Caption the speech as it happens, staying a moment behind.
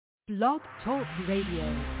Blog Talk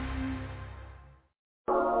Radio.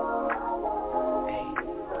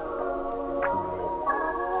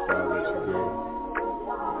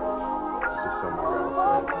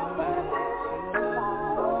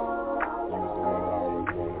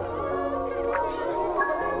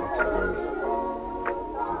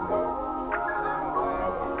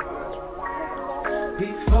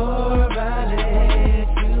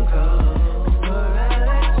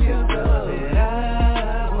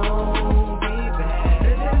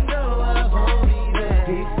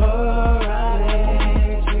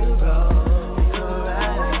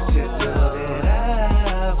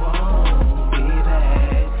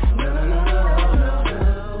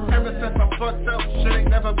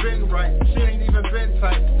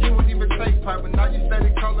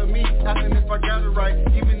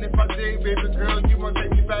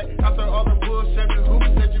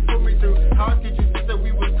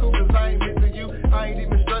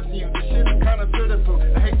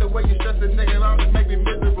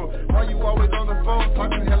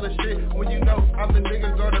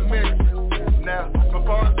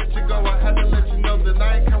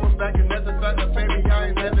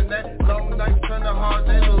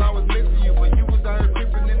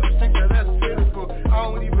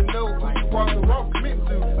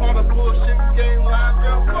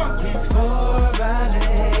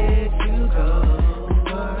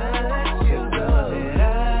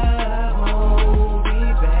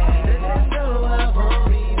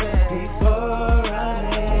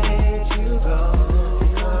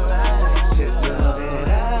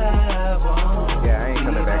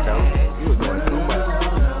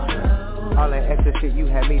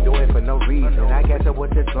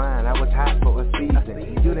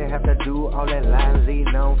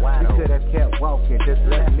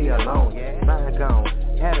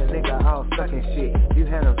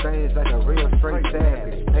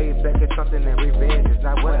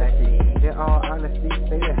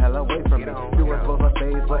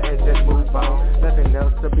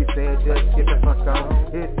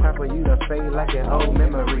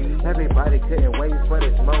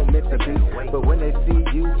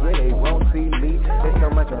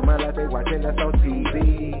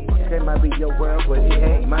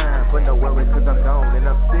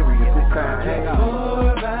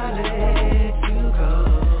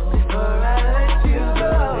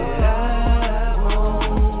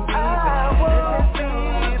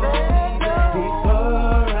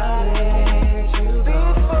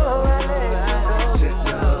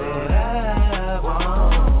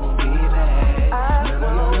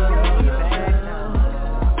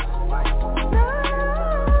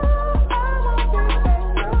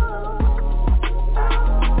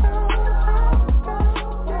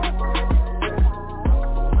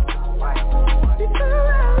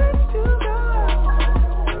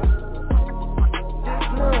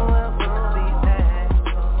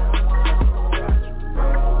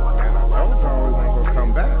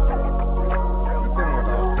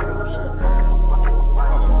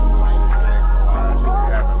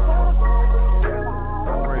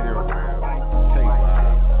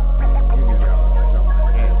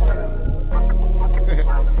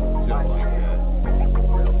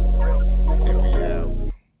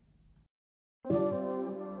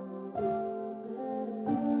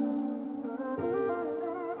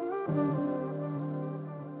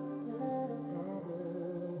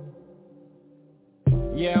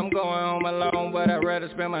 Yeah, I'm going home alone, but I'd rather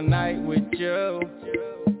spend my night with you.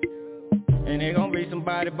 And there gon' be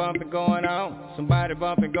somebody bumping going on, somebody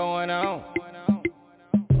bumping going on.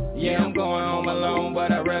 Yeah, I'm going home alone,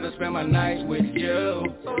 but I'd rather spend my nights with you.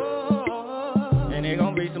 And there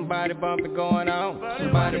gon' be somebody bumping going on,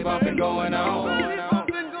 somebody bumping going on.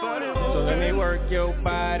 So let me work your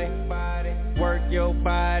body, work your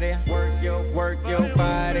body, work your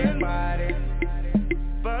body.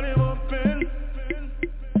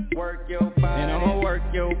 Work your body, and I'ma work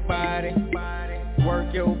your body,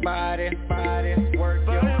 work your body, work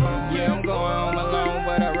your body. Yeah, I'm going home alone,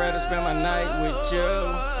 but I'd rather spend my night with you.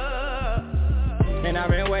 And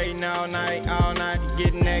I've been waiting all night to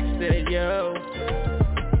get next to you.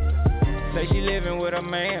 Say she living with a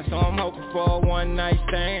man, so I'm hoping for a one night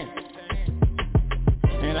stand.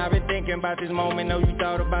 And I've been thinking about this moment, know you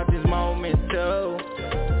thought about this moment too.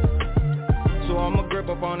 So I'ma grip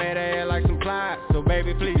up on that ass like some pliers. So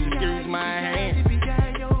baby, please excuse my hand.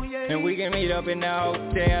 And we can meet up in the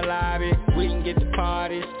hotel lobby. We can get the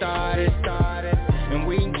party started. And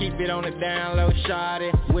we can keep it on the down low,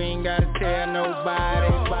 shawty. We ain't gotta tell nobody.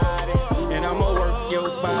 And I'ma work your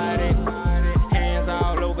body, hands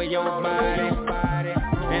all over your body.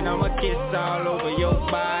 And I'ma kiss all over your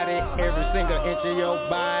body every sink an inch of your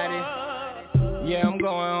body. Yeah, I'm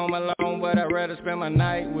going home alone, but I'd rather spend my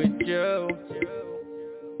night with you.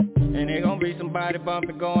 And there gon' be somebody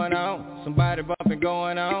bumping going on, somebody bumping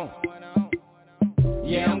going on.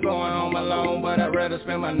 Yeah, I'm going home alone, but I'd rather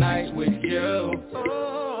spend my night with you.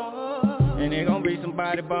 And there gon' be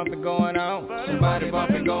somebody bumping going on, somebody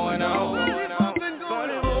bumping going on.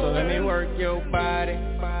 So let me work your body,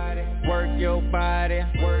 work your body,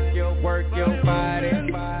 work your body.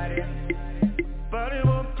 Body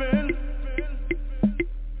bumping.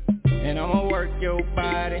 And I'ma work your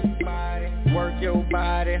body, work your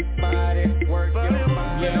body, work your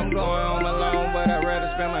body. Yeah, I'm going home alone, but I'd rather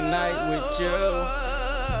spend my night with you.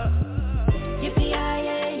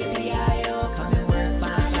 Yippee-yi-yay, yippee-yi-yo, come and work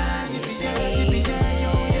my body. Yippee-yi-yay,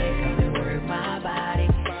 come and work my body.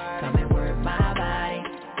 Come and work my body.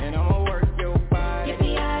 And I'ma work your body.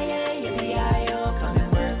 Yippee-yi-yay, yippee-yi-yo, come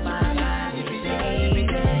and work my body. Yippee-yi-yay,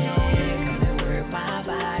 come and work my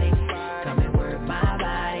body. Come and work my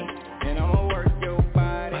body. And I'ma work your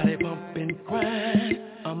body. Body bump and grind,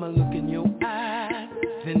 I'ma look in your eyes,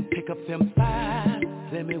 then pick up them thighs.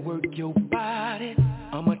 Let me work your body.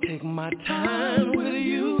 I'ma take my time with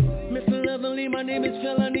you. Mr. Lovely, my name is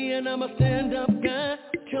Felony and I'm a stand-up guy.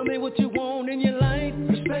 Tell me what you want in your life.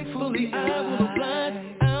 Respectfully, I will oblige.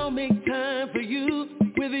 I'll make time for you,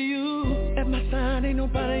 with you. At my side ain't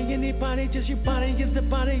nobody, anybody, just your body is the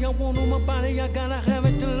body I want on my body. I gotta have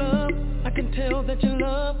it to love. I can tell that your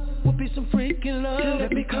love will be some freaking love. So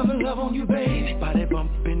let me come and love on you, baby. Body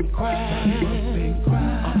bump and cry.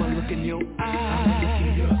 I'ma look in your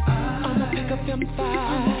eyes. I'ma pick up them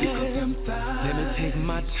thighs. Let me take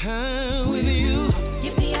my time with you.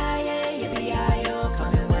 Yippee-yi-yay, yippee-yi-yo,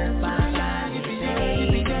 come and work my body.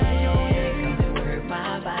 Yippee-yi-yay, come and work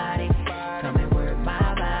my body. Come and work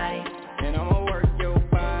my body. And I'ma work your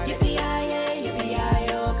body. Yippee-yi-yay,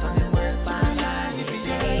 yippee-yi-yo, come and work my body.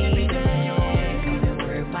 Yippee-yi-yay, come and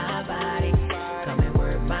work my body. Come and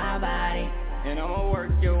work my body. And I'ma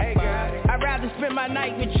work your body. Hey girl, I'd rather spend my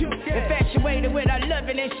night with you. Infatuated with her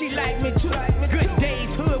loving and she like me too. Good days,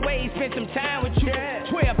 hood ways, spend some time with you.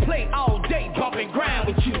 12 play all day, bump and grind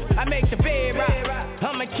with you. I make the bed rock.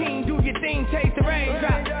 I'm a king, do your thing, taste the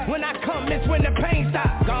raindrop. When I come, it's when the pain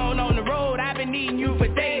stops. Gone on the road, I've been needing you for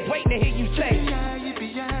days, waiting to hear you say.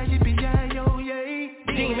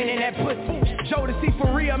 Demon in that pussy. Show to see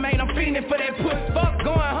for real, man, I'm feeling for that pussy. Fuck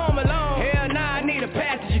going home alone. Hell nah, I need a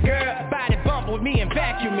passenger, girl. Body bump with me and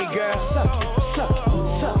vacuum me, girl. Suck it,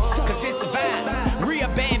 cause it's a vibe. Real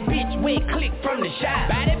bad bitch, wet click from the shot.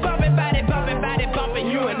 Body bumping,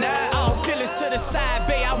 you and I. All feelings to the side,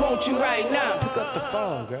 babe, I want you right now. Pick up the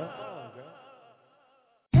phone, girl.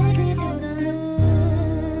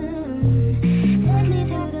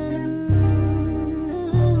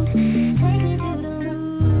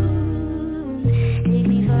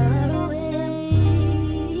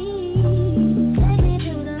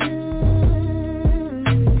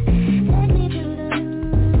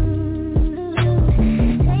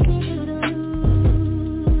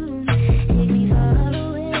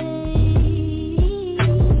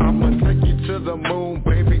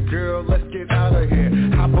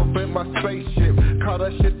 Spaceship, call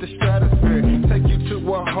that shit the stratosphere. Take you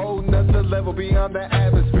to a whole nother level beyond the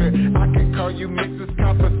atmosphere. I can call you Mrs.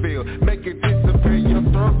 Copperfield, make it disappear. Your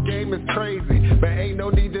throat game is crazy, but ain't no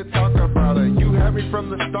need to talk about it. You had me from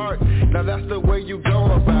the start, now that's the way you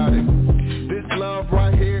go about it. This love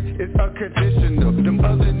right here is unconditional. Them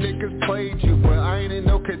other niggas played you, but I ain't in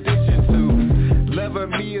no condition to.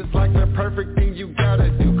 Loving me is like the perfect thing you gotta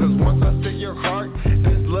do. Cause once I see your heart,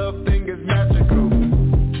 this love thing is magical.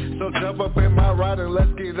 So jump up in my ride and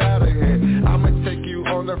let's get out of here. I'ma take you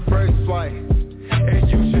on the first flight, and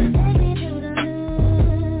you should take me to the moon.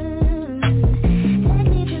 Take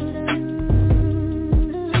me to the moon.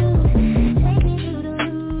 Take me to the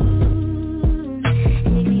moon.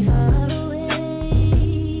 Take me far away.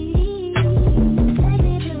 Take me to the moon. Take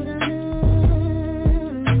me to the moon.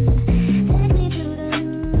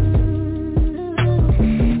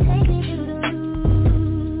 Take me to the moon.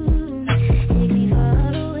 Take me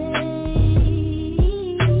far away.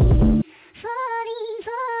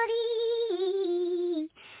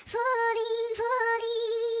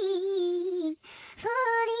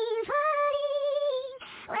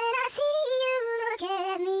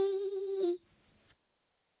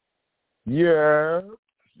 Yeah,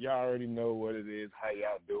 y'all already know what it is. How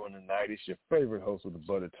y'all doing tonight? It's your favorite host of the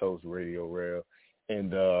Butter Toast Radio Rail.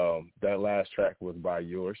 And that last track was by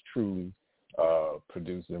yours truly,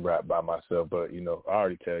 produced and rapped by myself. But, you know, I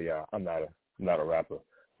already tell y'all I'm not a rapper.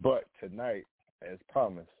 But tonight, as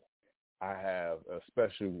promised, I have a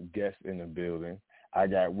special guest in the building. I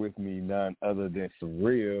got with me none other than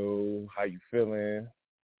SciryL. How you feeling?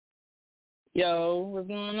 Yo, what's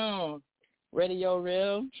going on?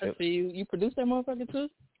 SciryL. I see you. You produce that motherfucker too?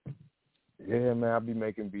 Yeah, man. I be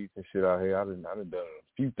making beats and shit out here. I done done a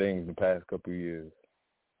few things the past couple of years.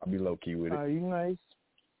 I be low key with it. Oh, you nice.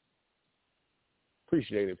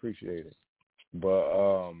 Appreciate it.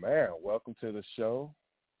 But man, welcome to the show.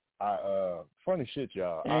 Funny shit,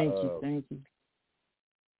 y'all. Thank you.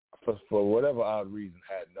 For whatever odd reason,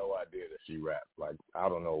 had no idea that she rapped. Like, I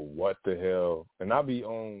don't know what the hell. And I be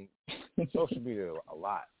on social media a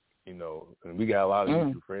lot, you know, and we got a lot of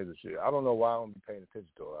mutual friends and shit. I don't know why I don't be paying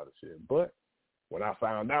attention to a lot of shit. But when I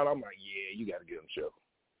found out, I'm like, yeah, you got to get on the show.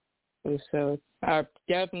 So I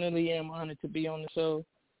definitely am honored to be on the show.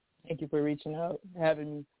 Thank you for reaching out,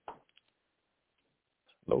 having me.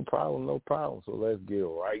 No problem. So let's get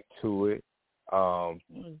right to it. Let's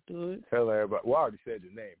do it. Tell everybody. Well, I already said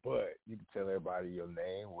your name, but you can tell everybody your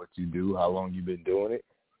name, what you do, how long you've been doing it.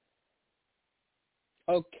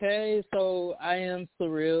 Okay, so I am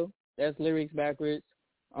SciryL. That's lyrics backwards.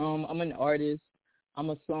 I'm an artist. I'm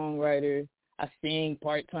a songwriter. I sing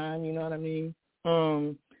part-time, you know what I mean?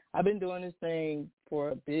 I've been doing this thing for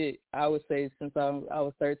a bit, I would say, since I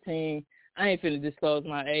was 13. I ain't finna disclose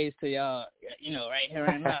my age to y'all, you know, right here,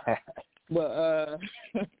 right now. But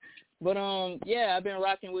yeah, I've been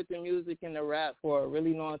rocking with the music and the rap for a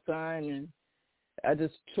really long time, and I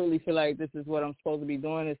just truly feel like this is what I'm supposed to be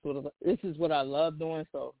doing. This is what I love doing,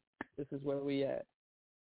 so this is where we at.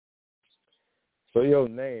 So your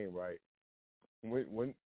name, right?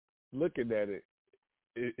 When looking at it,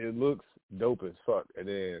 it looks dope as fuck, and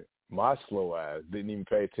then my slow eyes didn't even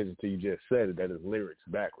pay attention to you just said it. That is lyrics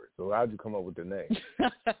backwards. So how'd you come up with the name?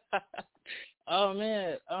 Oh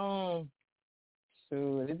man,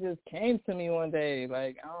 shoot, it just came to me one day.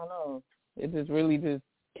 Like, I don't know, it just really just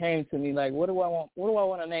came to me. Like, what do I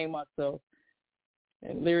want to name myself?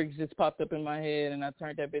 And lyrics just popped up in my head, and I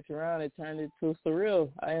turned that bitch around. It turned it to SciryL.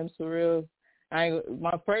 I am SciryL.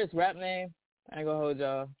 My first rap name, I ain't gonna hold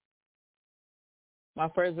y'all. My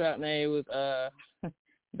first rap name was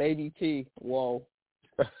Baby T. Whoa,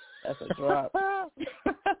 that's a drop.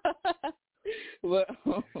 but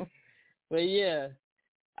yeah,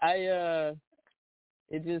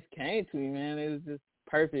 it just came to me, man. It was just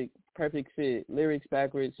perfect fit. Lyrics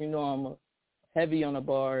backwards. You know, I'm heavy on the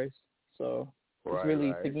bars, so it's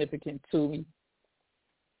really significant to me.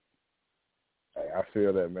 Hey, I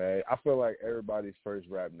feel that, man. I feel like everybody's first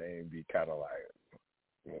rap name be kind of like,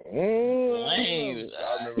 lame.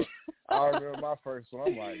 I remember my first one.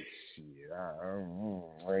 I'm like, shit,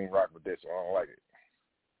 I ain't rock with this one. I don't like it.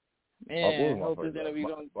 Man, hope this interview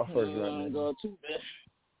my first rap name go too bad.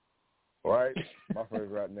 Right? My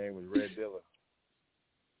first rap name was Red Dilla.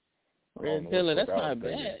 Red Dilla, that's not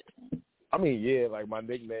bad. I mean, yeah, like my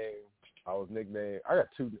nickname, I got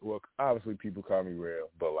two, well, obviously people call me Rel,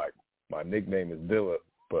 but like my nickname is Dilla,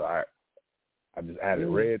 but I just added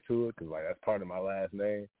Red to it because like that's part of my last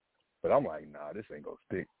name. But I'm like, nah, this ain't gonna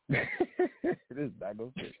stick. This is not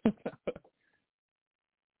gonna stick.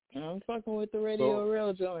 I'm fucking with the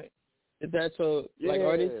SciryL joint. Is that your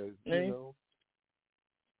artist name? You know,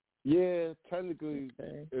 yeah, technically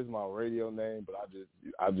it's my radio name, but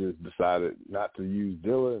I just decided not to use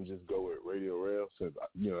Dilla and just go with SciryL since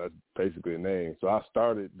that's basically a name. So I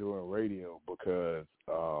started doing radio because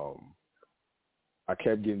I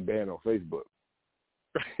kept getting banned on Facebook.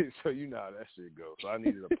 So you know how that shit goes. So I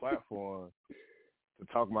needed a platform to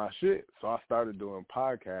talk my shit. So I started doing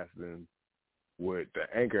podcasting with the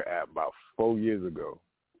Anchor app about 4 years ago.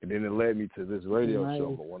 And then it led me to this radio show.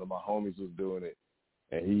 But one of my homies was doing it,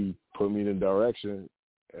 and he put me in the direction.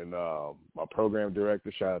 And my program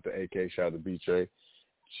director, shout out to AK, shout out to B-Trey.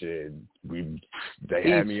 Shit, they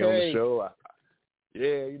had me on the show. I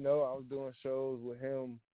was doing shows with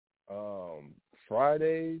him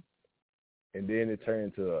Fridays. And then it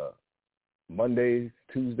turned to Mondays,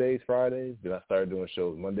 Tuesdays, Fridays. Then I started doing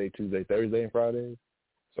shows Monday, Tuesday, Thursday, and Fridays.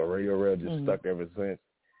 So SciryL just stuck ever since.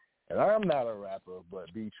 And I'm not a rapper,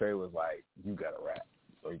 but B-Trey was like, you got to rap.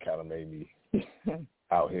 So he kind of made me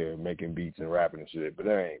out here making beats and rapping and shit. But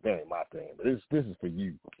that ain't my thing. But this is for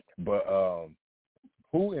you. But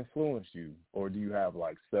who influenced you? Or do you have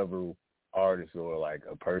like several artists or like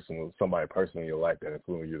somebody personal in your life that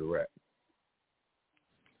influenced you to rap?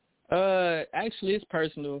 Actually, it's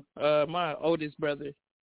personal. My oldest brother,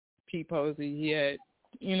 Pete Posey, he had,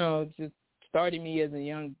 just started me as a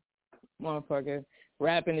young motherfucker,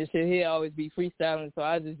 rapping and shit. He'd always be freestyling, so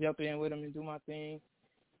I just jump in with him and do my thing.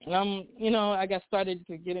 And I got started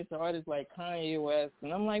to get into artists like Kanye West,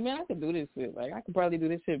 and I'm like, man, I could do this shit. Like, I could probably do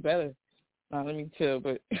this shit better. Let me chill,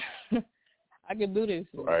 but I could do this.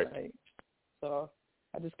 Right. Like, so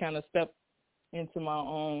I just kind of stepped into my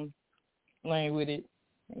own lane with it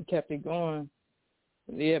and kept it going.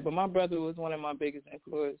 Yeah, but my brother was one of my biggest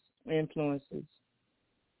influences.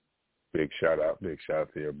 Big shout out to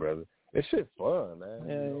your brother. It's shit fun, man.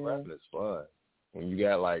 Yeah, rapping is fun. When you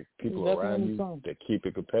got like people it's around you fun. that keep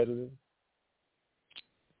it competitive.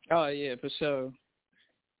 Oh yeah, for sure.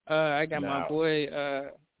 I got my boy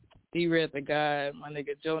D-Red the God, my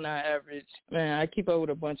nigga Joe Not Average. Man, I keep up with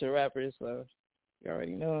a bunch of rappers, so you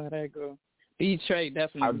already know how that go. B-Trey,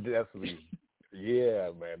 definitely. I'm definitely.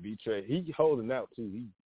 Yeah, man. B-Trey, he holding out too. He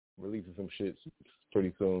releasing some shit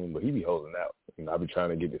pretty soon, but he be holding out. You know, I be trying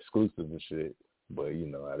to get exclusives and shit, but you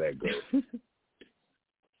know how that goes.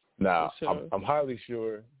 Now, sure. I'm highly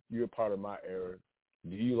sure you're a part of my era.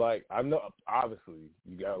 Do you like? I know, obviously,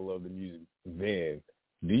 you gotta love the music. Then,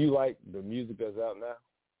 do you like the music that's out now?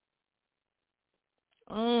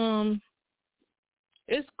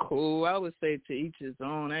 It's cool. I would say to each his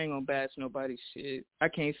own. I ain't gonna bash nobody's shit. I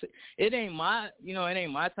can't say it ain't my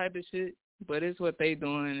type of shit, but it's what they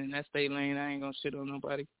doing and that's their lane. I ain't gonna shit on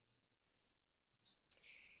nobody.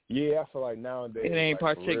 Yeah, I feel like nowadays it ain't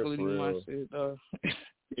like, particularly for real, my shit though.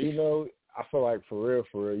 You know, I feel like for real,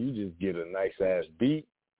 you just get a nice ass beat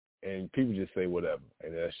and people just say whatever,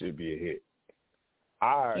 and that should be a hit.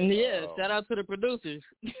 Shout out to the producers.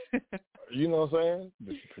 You know what I'm saying?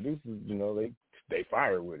 The producers, you know, they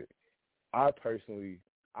fire with it. I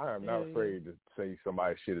am not afraid to say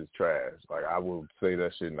somebody's shit is trash. Like, I will say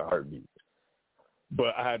that shit in a heartbeat.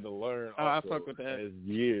 But I had to learn I fuck with that. as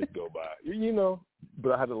years go by. You know,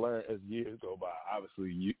 but I had to learn as years go by.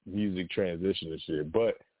 Obviously, music transition and shit.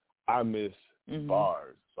 But I miss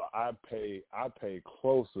bars. So I pay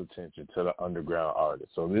close attention to the underground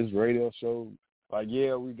artists. So this radio show, like,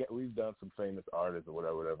 yeah, we've done some famous artists or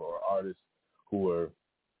whatever, or artists who are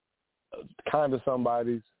kind of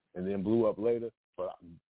somebody's and then blew up later. But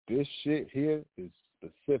this shit here is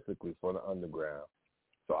specifically for the underground.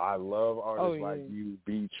 So I love artists like you,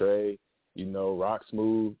 B-Trey, you know, Rock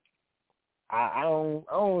Smooth. I don't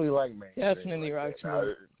really like mainstream. Definitely like Rock that.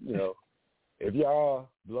 Smooth. You know, if y'all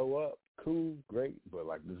blow up, cool, great. But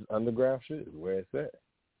like this underground shit is where it's at.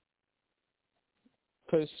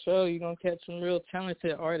 For sure, you're gonna catch some real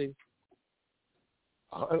talented artists.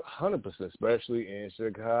 100%, especially in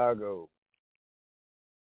Chicago.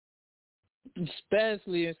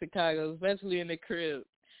 Especially in Chicago, especially in the crib.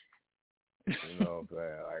 You know what I'm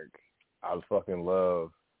saying? Like, I fucking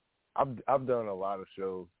love. I've done a lot of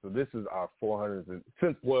shows. So this is our 400th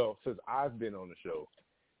since I've been on the show.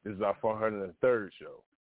 This is our 403rd show,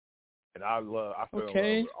 and I fell in love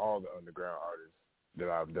with all the underground artists that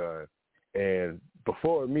I've done. And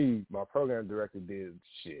before me, my program director did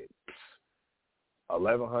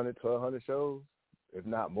 1,100, 1,200 shows, if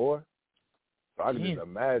not more. So I can just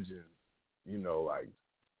imagine, you know, like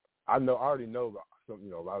I already know some, you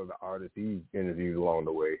know, a lot of the artists he interviewed along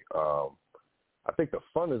the way. I think the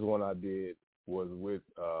funnest one I did was with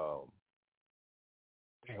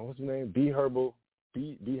what's his name? B Herbal,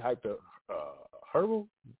 B Hype Herbal?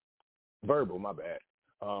 Verbal, my bad.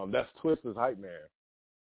 That's Twista's hype man.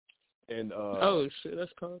 And oh shit,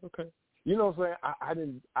 that's cool. Okay. You know what I'm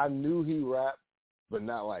saying? I knew he rapped, but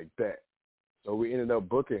not like that. So we ended up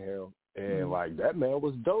booking him, and like that man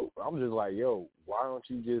was dope. I'm just like, yo, why don't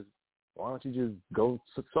you just go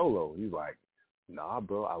solo? He's like, nah,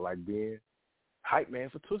 bro, I like being hype man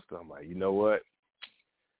for Twista. I'm like, you know what?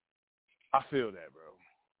 I feel that, bro.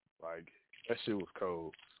 Like that shit was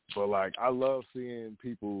cold. But like, I love seeing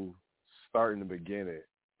people start in the beginning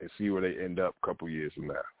and see where they end up a couple years from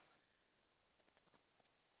now.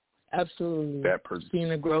 Absolutely. Seeing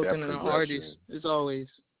the growth in an artist is always,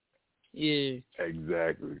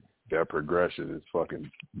 Exactly. That progression is fucking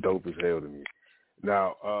dope as hell to me.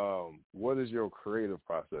 Now, what is your creative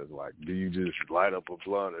process like? Do you just light up a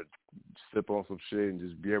blunt or sip on some shit and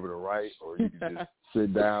just be able to write, or you can just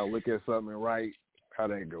sit down, look at something and write? How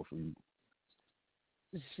that go for you?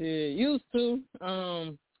 Shit, used to.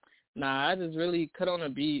 Nah, I just really cut on a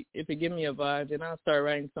beat. If it give me a vibe, then I'll start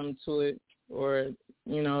writing something to it. Or,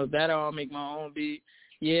 you know, that I'll make my own beat.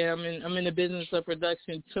 Yeah, I'm in the business of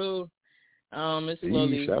production too. It's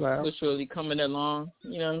slowly but surely coming along.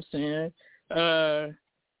 You know what I'm saying?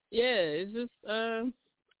 It's just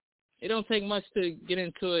it don't take much to get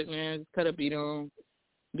into it, man. Just cut a beat on,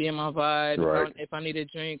 be in my vibe. Right. If I need a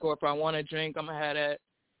drink or if I want a drink, I'm gonna have that.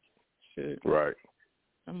 Shit. Right.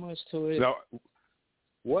 Not much to it. Now,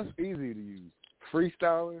 what's easy to use,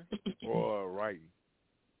 freestyling or writing?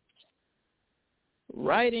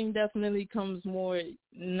 Writing definitely comes more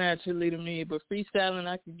naturally to me, but freestyling,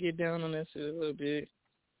 I could get down on that shit a little bit.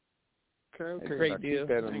 Okay. A great now deal. Keep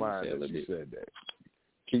that in mind that you said that.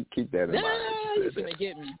 Keep that in mind. You finna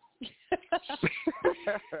get me.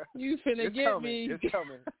 You finna get me. It's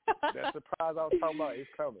coming. That surprise I was talking about, it's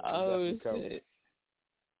coming. It's coming. Shit.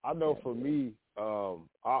 I know for me,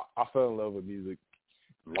 I fell in love with music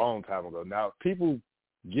a long time ago. Now, people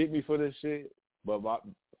get me for this shit, but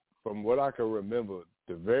from what I can remember,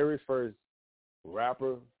 the very first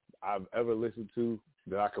rapper I've ever listened to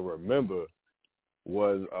that I can remember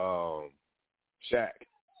was Shaq.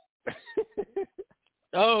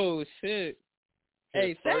 Oh, shit.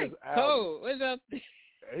 Hey, Shaq cold. What's up? He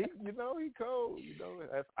cold.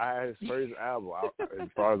 That's his first album. As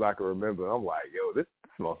far as I can remember, I'm like, yo, this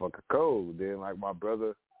motherfucker cold. Then, like, my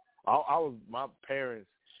brother, my parents,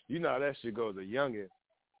 you know how that shit goes. A youngin',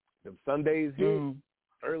 them Sundays hit,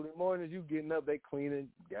 early mornings, you getting up, they cleaning,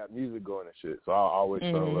 got music going and shit. So I always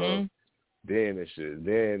fell in love then and shit.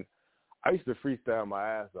 Then I used to freestyle my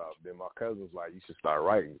ass off. Then my cousin was like, you should start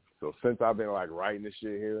writing. So since I've been, like, writing this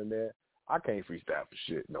shit here and there, I can't freestyle for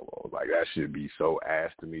shit no more. Like, that shit be so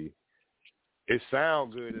ass to me. It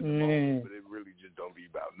sound good at the moment, but it really just don't be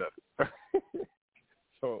about nothing.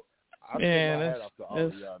 So I put my hat off to all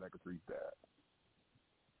of y'all that can freestyle.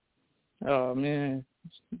 Oh, man.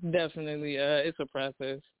 Definitely. It's a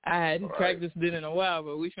process. I hadn't practiced it in a while,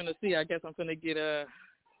 but we finna see. I guess I'm finna get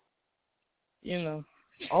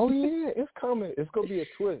Oh, yeah, it's coming. It's going to be a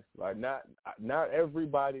twist. Like, not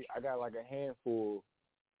everybody. I got, like, a handful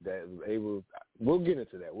that is able. We'll get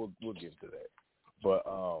into that. We'll get into that. But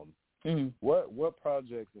what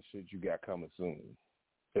projects and shit you got coming soon?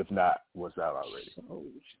 If not, what's out already?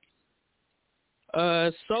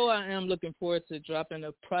 So I am looking forward to dropping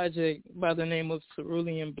a project by the name of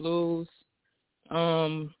SciryL Blues.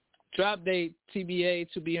 Drop date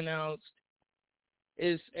TBA to be announced.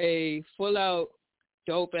 It's a full-out,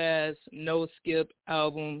 dope-ass, no-skip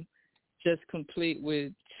album, just complete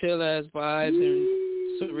with chill-ass vibes and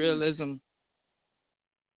surrealism.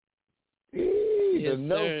 The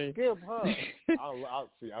no skip, huh? I'll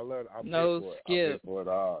see. I no skip. For it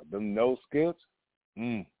all. Them no skips.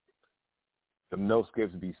 Them no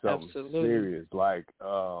skips be something serious. Like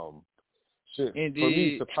shit. Indeed. For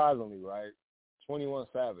me, surprisingly, right? 21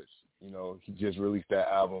 Savage. He just released that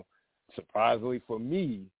album. Surprisingly for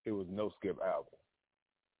me, it was no skip album.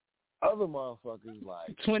 Other motherfuckers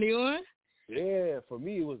like 21. Yeah, for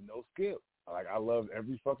me it was no skip. Like I loved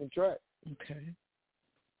every fucking track. Okay.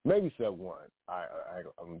 Maybe except one. I'm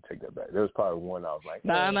gonna take that back. There was probably one I was like,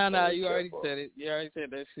 Nah. You already said it. You already said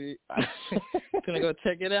that shit. Gonna go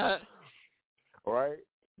check it out. Right?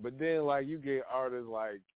 But then, like, you get artists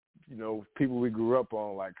like, people we grew up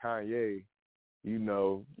on, like Kanye,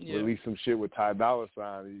 release some shit with Ty Dolla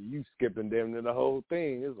 $ign, and you skipping them to the whole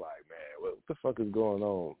thing. It's like, man, what the fuck is going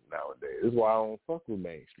on nowadays? This is why I don't fuck with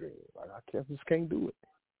mainstream. Like, I just can't do it.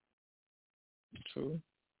 True.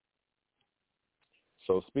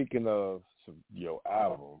 So speaking of your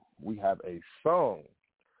album, we have a song.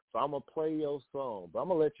 So I'm going to play your song, but I'm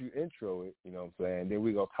going to let you intro it, you know what I'm saying? Then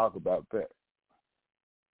we're going to talk about that.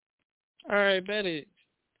 All right, bet it.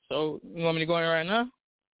 So you want me to go in right now?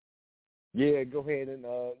 Yeah, go ahead and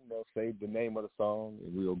say the name of the song,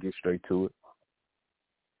 and we'll get straight to it.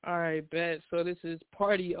 All right, bet. So this is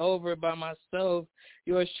Party Over by myself.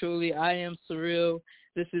 Yours truly, I am SciryL.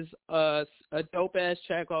 This is a dope-ass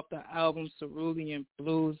track off the album SciryL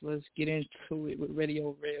Blues. Let's get into it with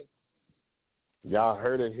Radio Real. Y'all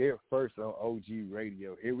heard it here first on OG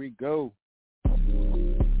Radio. Here we go.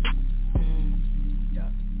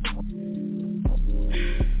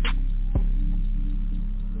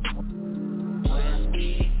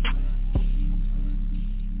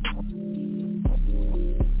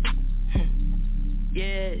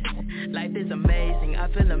 Life is amazing,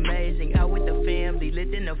 I feel amazing. Out with the family,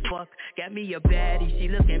 lit in the fuck. Got me a baddie, she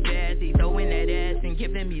looking bassy. Throwing that ass and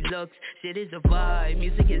giving me looks. Shit is a vibe,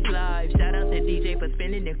 music is live. Shout out to DJ for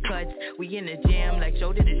spinning the cuts. We in the jam like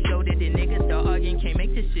shoulder to shoulder. The niggas start arguing, can't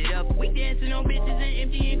make this shit up. We dancing on bitches and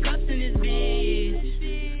emptying cups in this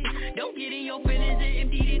bitch. Don't get in your feelings and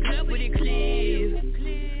empty the club with a clip.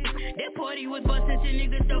 That party was bustin' till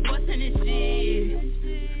niggas start bustin' this shit.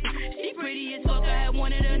 She pretty as fuck, I had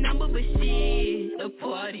wanted her number, but shit, the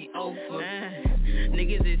party over.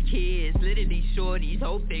 Niggas is kids, literally shorties,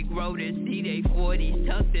 hope they grow to see they 40s.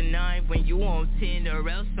 Tuck the 9 when you on 10, or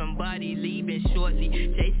else somebody leaving shortly.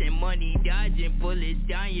 Chasing money, dodging bullets,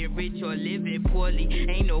 dying rich or living poorly.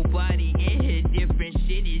 Ain't nobody in here different,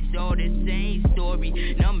 shit is all the same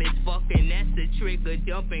story. Numb as fucking, that's the trigger,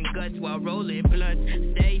 dumping guts while rolling blunts.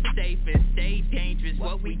 Stay safe and stay dangerous,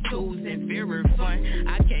 what we choosing, very fun.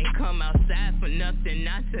 I can't come outside for nothing,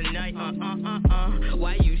 not tonight,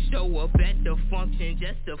 Why you show up at the function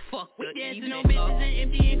just to fuck the evening? Dancing on bitches and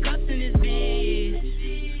emptying cups in this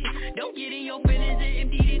bitch. Don't get in your feelings and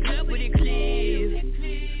empty the club with a clip.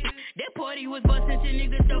 That party was bustin' till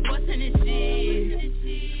niggas start bustin' and shit.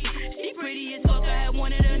 She pretty as fuck, I had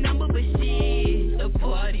wanted her number, but shit, the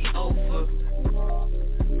party over.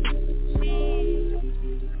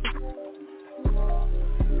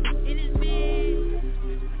 In this bitch,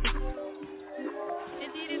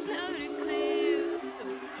 empty the club with a clip.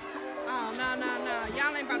 Oh, no,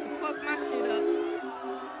 y'all ain't about to fuck my shit up.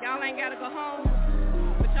 Y'all ain't gotta go home,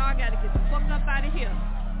 but y'all gotta get the fuck up out of here.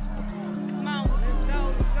 Come on, let's go.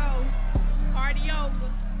 Party over.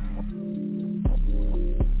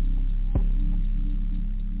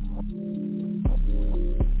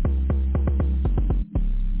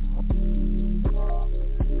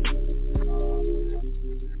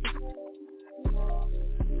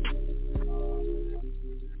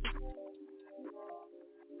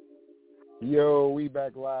 Yo, we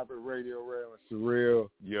back live at Radio Rail and SciryL.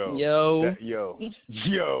 Yo.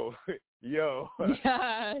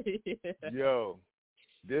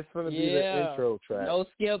 This gonna be the intro track. No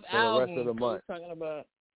skip for album. the rest of the month. Talking about.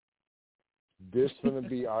 This gonna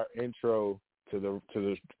be our intro to the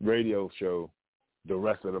radio show the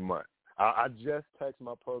rest of the month. I just text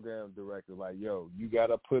my program director like, yo, you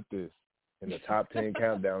gotta put this in the top 10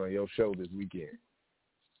 countdown on your show this weekend.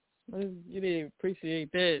 You didn't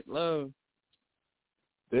appreciate that, love.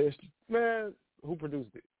 This man, who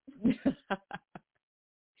produced it?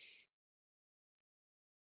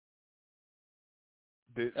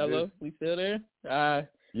 Hello, we still there?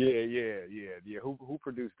 Yeah. Who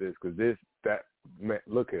produced this? Because man,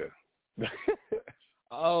 look here.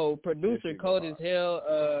 Oh, producer cold as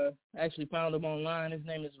hell. Actually found him online. His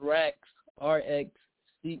name is Rax,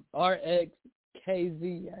 RXKZ.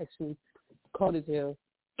 Actually, cold as hell.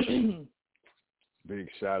 Big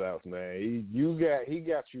shout outs, man. He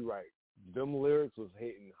got you right. Them lyrics was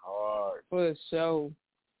hitting hard. For sure.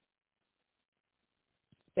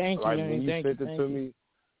 Thank you, man.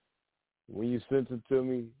 When you sent it to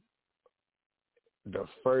me, the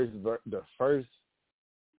first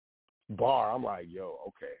bar, I'm like, yo,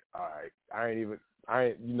 okay, all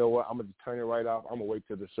right. You know what? I'm gonna turn it right off. I'm gonna wait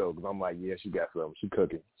till the show because I'm like, yeah, she got something. She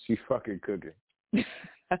cooking. She fucking cooking.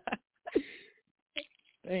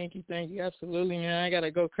 Thank you. Absolutely, man. I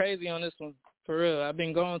gotta go crazy on this one. For real. I've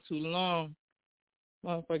been going too long.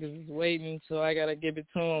 Motherfuckers is waiting, so I gotta give it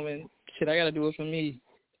to them. And shit, I gotta do it for me.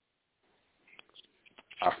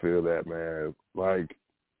 I feel that, man. Like,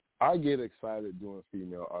 I get excited doing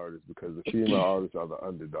female artists because the female artists are the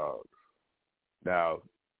underdogs. Now,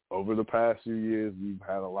 over the past few years, we've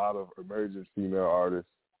had a lot of emerging female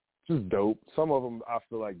artists. Just dope. Some of them I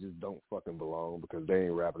feel like just don't fucking belong because they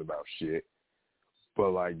ain't rapping about shit.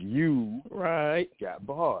 But, like, you got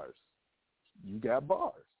bars. You got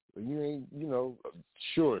bars. You ain't,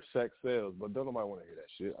 sure, sex sells, but don't nobody want to hear that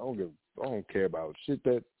shit. I don't care about shit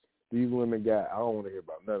that these women got. I don't want to hear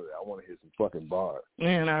about none of that. I want to hear some fucking bars.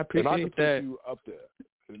 Man, I appreciate that. And I could put you up there.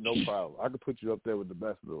 No problem. I could put you up there with the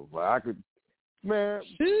best of them. Like, man,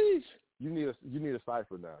 jeez. You need a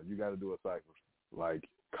cipher now. You got to do a cipher. Like,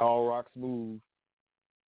 call Rock Smooth,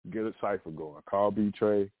 get a cipher going. Call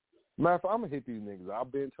B-Trey. Matter of fact, I'm going to hit these niggas.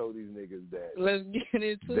 I've been told these niggas that let's get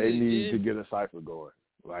into they need to get a cipher going.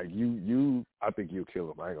 Like, I think you'll kill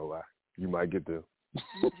them. I ain't going to lie. You might get them.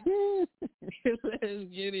 Let's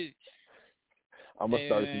get it. I'm going to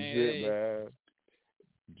start some shit, man.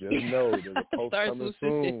 Just know there's a post coming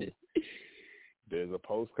soon. There's a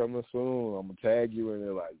post coming soon. I'm going to tag you and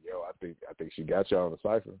they're like, yo, I think she got y'all on the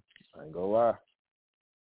cipher. I ain't going to lie.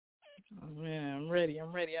 Oh, man, I'm ready. I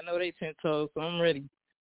know they 10 toes, so I'm ready.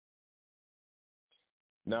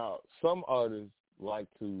 Now, some artists like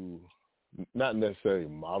to not necessarily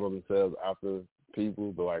model themselves after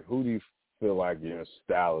people, but like, who do you feel like your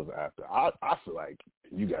style is after? I feel like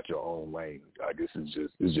you got your own lane. Like, it's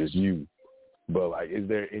just you. But like, is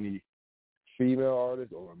there any female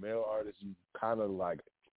artist or male artist you kind of like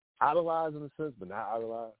idolize in a sense, but not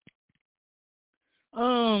idolize?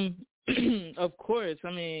 Of course.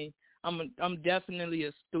 I mean, I'm definitely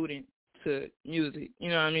a student to music. You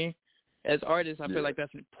know what I mean? As artists, I feel like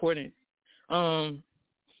that's important. I'm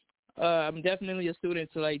definitely a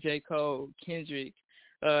student to like J. Cole, Kendrick,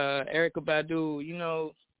 Erykah Badu,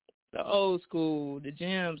 the old school, the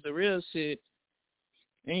gems, the real shit.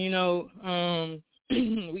 And,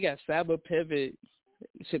 we got Saba Pivot,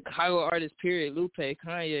 Chicago artists, period, Lupe,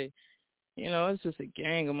 Kanye. you know, it's just a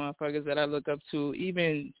gang of motherfuckers that I look up to.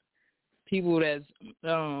 Even people that's,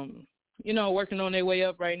 you know, working on their way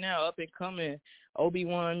up right now, up and coming.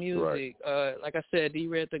 Obi-Wan Music, right. Like I said,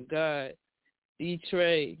 D-Red the God,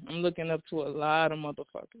 D-Trey. I'm looking up to a lot of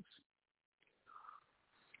motherfuckers.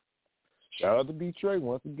 Shout out to D-Trey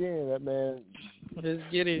once again. That man, let's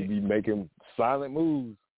get it. He be making silent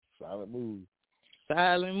moves. That's what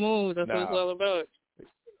it's all about.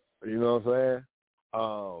 You know what I'm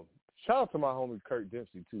saying? Shout out to my homie Kurt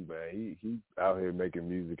Dempsey too, man. He out here making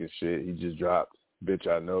music and shit. He just dropped Bitch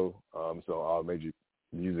I Know. It's on all major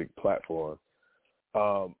music platforms.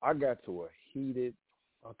 I got to a heated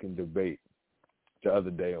fucking debate the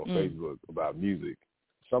other day on Facebook about music.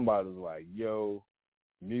 Somebody was like, yo,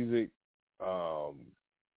 music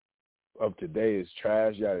up to date is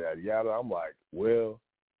trash, yada, yada, yada. I'm like, well,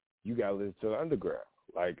 you got to listen to the underground.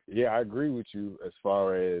 Like, yeah, I agree with you as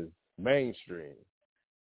far as mainstream,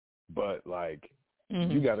 but, like,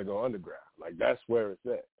 you got to go underground. Like, that's where it's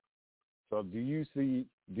at. So do you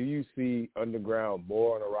see underground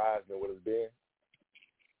more on the rise than what it's been?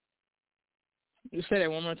 You say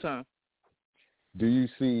that one more time. Do you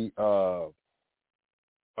see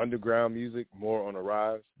underground music more on the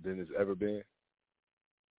rise than it's ever been?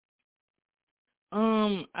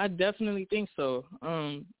 I definitely think so.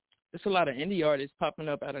 There's a lot of indie artists popping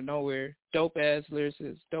up out of nowhere. Dope-ass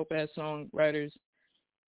lyricists, dope-ass songwriters.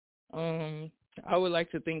 I would like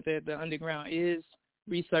to think that the underground is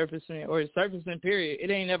resurfacing or surfacing, period. It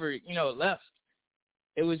ain't ever, left.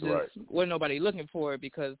 It was just wasn't nobody looking for it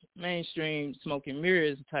because mainstream smoke and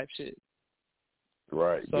mirrors type shit.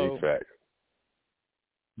 Right, so big fact.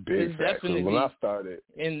 Big fact. Because when I started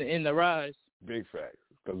in the rise. Big fact.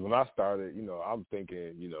 Because when I started, I'm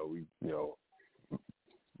thinking, we,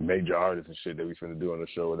 major artists and shit that we finna do on the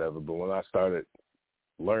show, whatever. But when I started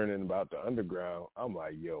learning about the underground, I'm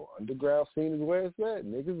like, yo, underground scene is where it's at.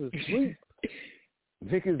 Niggas is asleep.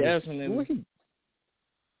 Niggas Definitely. is asleep.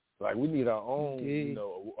 Like, we need our own,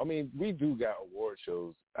 I mean, we do got award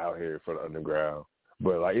shows out here for the underground,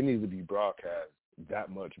 but, like, it needs to be broadcast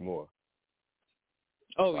that much more.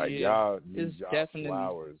 Oh, like, yeah. Y'all need it's y'all definitely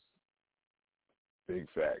flowers. Big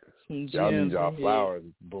facts. Gems Y'all need y'all flowers,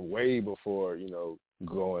 here. but way before,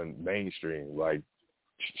 going mainstream. Like,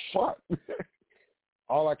 fuck.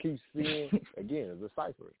 All I keep seeing, again, is a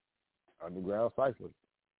cipher. Underground cipher.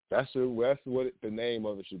 That's what the name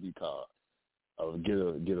of it should be called. Get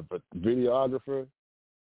a videographer,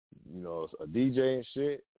 a DJ and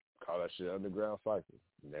shit, call that shit underground cipher.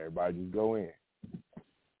 And everybody just go in.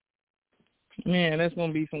 Man, that's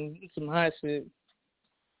gonna be some hot shit.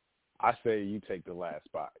 I say you take the last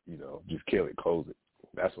spot, just kill it, close it.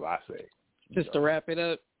 That's what I say. Just to wrap it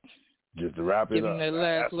up. Just to wrap it Give up. Give him that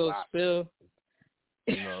last little spill.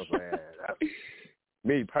 You know what I'm saying?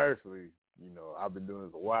 Me personally, I've been doing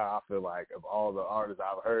this a while. I feel like of all the artists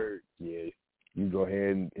I've heard, yeah, you go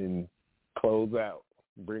ahead and close out.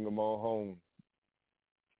 Bring them on home.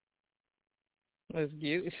 Let's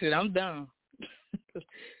get it. Shit, I'm down.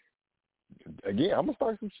 Again, I'm going to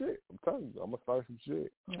start some shit. I'm telling you, I'm going to start some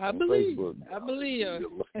shit. I believe. Facebook. I believe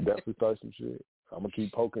you. Definitely start some shit. I'm going to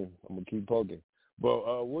keep poking.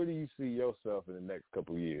 But where do you see yourself in the next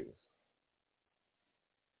couple of years?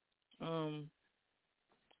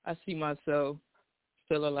 I see myself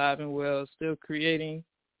still alive and well, still creating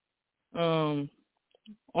on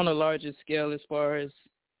a larger scale as far as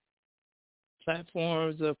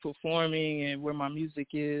platforms of performing and where my music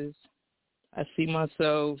is. I see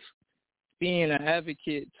myself being an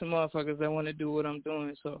advocate to motherfuckers that want to do what I'm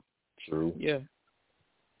doing. So true. Yeah.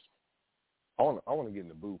 I want to get in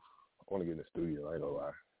the booth. I want to get in the studio. I ain't gonna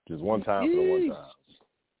lie. Just one time for the one time.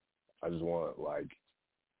 I just want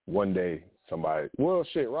one day somebody. Well,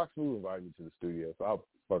 shit. Rock Smooth invited me to the studio, so I'll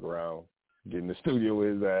fuck around, get in the studio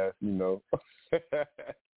with his ass.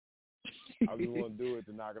 I just want to do it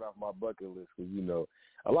to knock it off my bucket list because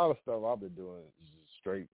a lot of stuff I've been doing is just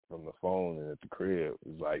straight from the phone and at the crib.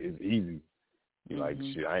 It's like it's easy. Like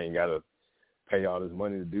shit, I ain't gotta pay all this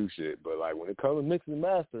money to do shit. But like when it comes to mixing and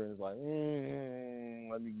mastering, it's like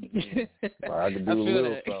let me. I can do a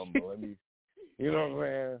little something, but let me. You know what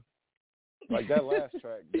I'm saying? Like that last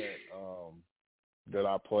track that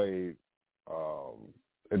I played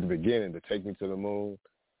at the beginning, to Take Me to the Moon.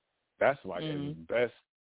 That's like the best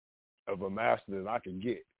of a master that I can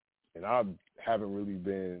get, and I haven't really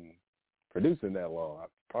been producing that long. I've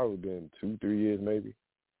probably been 2-3 years maybe,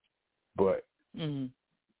 but I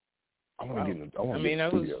want to get in. I want to get in the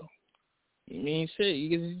studio. You mean shit?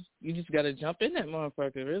 You just got to jump in that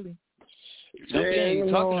motherfucker, really. Jump in.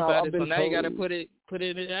 You're talking about it, so now you got to put it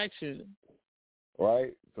in action.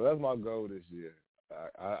 Right. So that's my goal this year.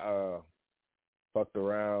 fucked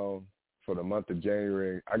around for the month of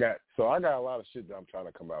January. I got a lot of shit that I'm trying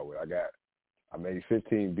to come out with. I made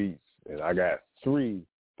 15 beats, and I got 3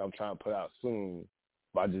 that I'm trying to put out soon,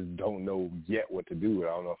 but I just don't know yet what to do with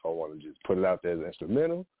it. I don't know if I want to just put it out there as an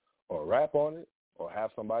instrumental or rap on it or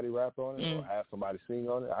have somebody rap on it or have somebody sing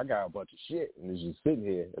on it. I got a bunch of shit, and it's just sitting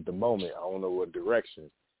here at the moment. I don't know what direction.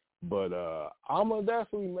 But I'm going to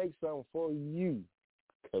definitely make something for you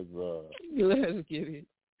because let's get it.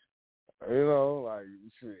 You know, like,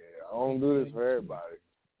 shit, I don't do this for everybody.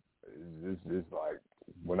 It's like,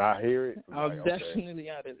 when I hear it, I'm like,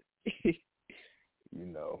 definitely out of it. You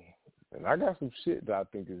know, and I got some shit that I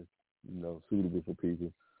think is, you know, suitable for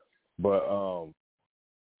people. But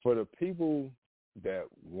for the people that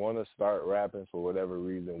want to start rapping for whatever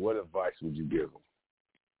reason, what advice would you give them?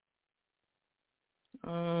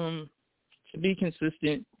 To be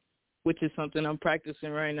consistent, which is something I'm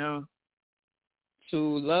practicing right now.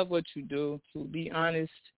 To love what you do, to be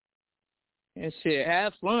honest, and shit,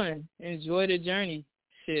 have fun, enjoy the journey.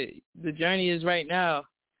 Shit, the journey is right now,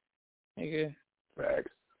 nigga.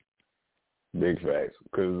 Facts. Big facts.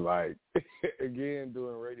 Because, like, again,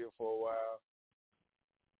 doing radio for a while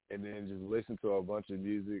and then just listen to a bunch of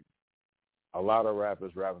music, a lot of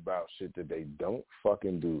rappers rap about shit that they don't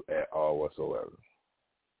fucking do at all whatsoever.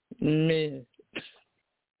 Man.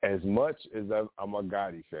 As much as I'm a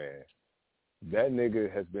Gotti fan, that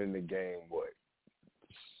nigga has been in the game,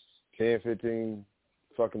 10, 15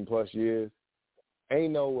 fucking plus years?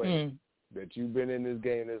 Ain't no way that you've been in this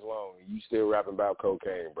game this long and you still rapping about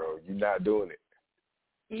cocaine, bro. You're not doing it.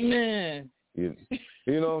 Man. You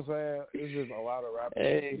know what I'm saying? It's just a lot of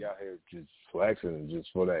rappers out here just flexing just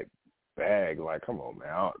for that bag. Like, come on,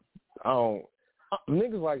 man. I don't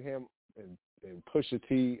niggas like him and Pusha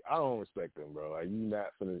T, I don't respect them, bro. Like, you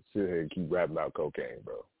not finna sit here and keep rapping about cocaine,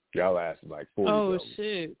 bro. Y'all lasted like 40 Oh, something.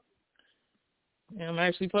 shit. Yeah, I'm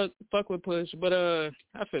actually fuck with Push, but I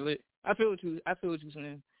feel it. I feel what you're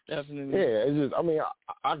saying. Definitely. Yeah, it's just, I mean,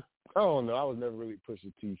 I don't know. I was never really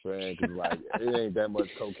Pusha T fan because, like, it ain't that much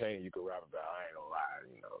cocaine you can rap about. I ain't gonna lie,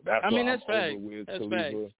 you know. That's fact. That's Khalifa.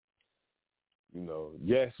 fact. You know,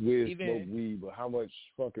 yes, Wiz Even smoke weed, but how much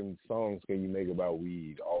fucking songs can you make about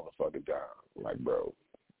weed all the fucking time? Like, bro,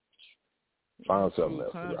 find something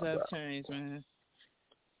else to rap times have about. changed, man.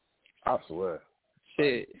 I swear.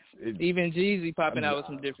 Shit. Like, even Jeezy popping out with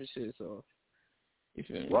some different shit, so you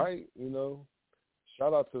feel me? Right, you know.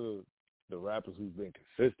 Shout out to the rappers who've been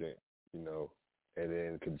consistent, you know, and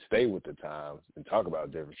then can stay with the times and talk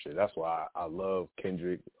about different shit. That's why I love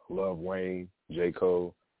Kendrick, love Wayne, J.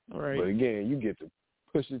 Cole. Right. But again, you get to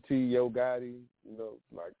Pusha T, Yo Gotti, you know,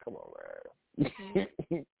 like, come on, man. Yeah.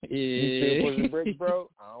 You still pushing bricks, bro?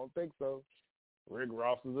 I don't think so. Rick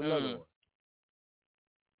Ross is another one.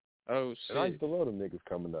 Oh, shit. And I used to love them niggas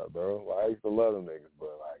coming up, bro. Like, I used to love them niggas,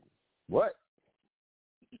 but, like, what?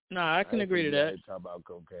 Nah, I can agree to that. Talk about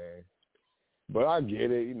cocaine. But I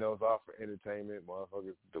get it, you know, it's all for entertainment.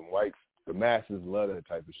 Motherfuckers, the masses love that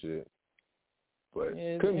type of shit. But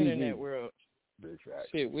yeah, couldn't the be internet me. world. Big fact.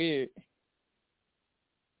 Shit, weird.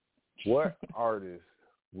 What artist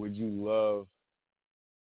would you love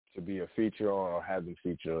to be a feature on or have them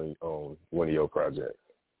feature on one of your projects?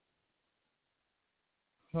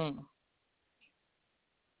 Damn,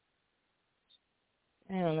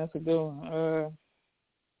 that's a good one.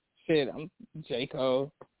 Shit, I'm J.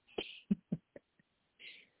 Cole.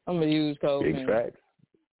 I'm a huge Cole Big fan. facts.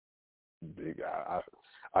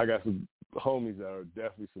 I got some homies that are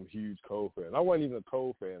definitely some huge Cole fans. I wasn't even a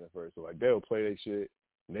Cole fan at first, so like they'll play their shit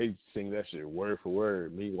and they sing that shit word for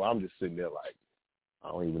word. Meanwhile, I'm just sitting there like I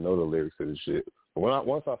don't even know the lyrics to this shit. But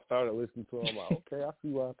once I started listening to him, I'm like, okay, I see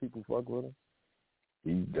why people fuck with him.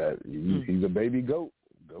 He's a baby goat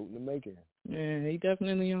in the making. Yeah, he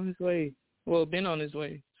definitely on his way. Well, been on his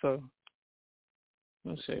way. So,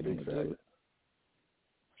 I'll say big fact.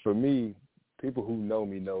 For me, people who know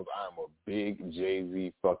me knows I'm a big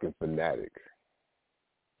Jay-Z fucking fanatic.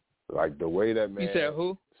 Like the way that man you said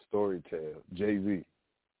who? storytell, Jay-Z.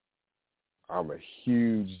 I'm a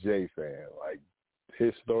huge Jay fan. Like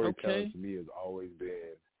his storytelling to me has always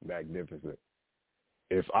been magnificent.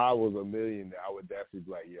 If I was a millionaire, I would definitely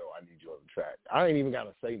be like, yo, I need you on the track. I ain't even got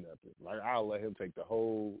to say nothing. Like, I'll let him take the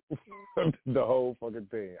whole fucking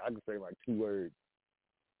thing. I can say, like, 2 words.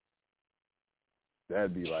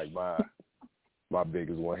 That'd be, like, my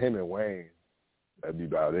biggest one. Him and Wayne, that'd be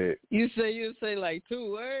about it. You say like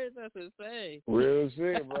 2 words? That's insane. Real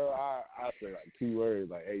shit, bro. I say, like, 2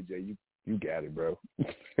 words. Like, hey, Jay, you got it, bro.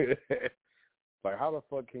 Like, how the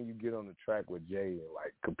fuck can you get on the track with Jay and,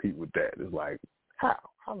 like, compete with that? It's like,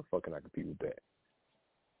 How the fuck can I compete with that?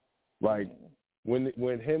 Like when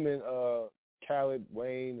him and Khaled,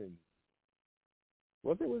 Wayne, and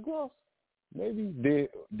was it Rick Ross? Maybe did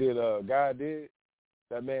Guy did.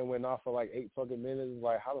 That man went off for like 8 fucking minutes.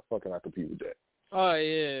 Like, how the fuck can I compete with that? Oh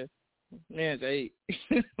yeah, man's 8.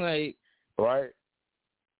 Like, right?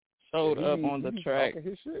 Showed up on the track. Talking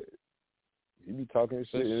his shit. He be talking his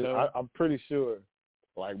shit. Sure. I'm pretty sure,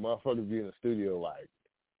 like, motherfuckers be in the studio like,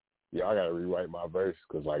 yeah, I gotta rewrite my verse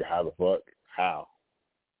because, like, how the fuck? How?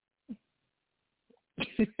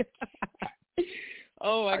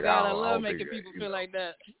 Oh my like, God, I love making people feel like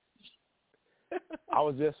that. I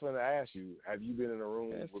was just going to ask you, have you been in a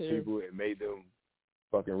room with people and made them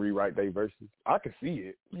fucking rewrite their verses? I can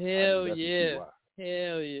see it. Hell yeah.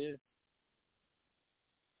 Hell yeah.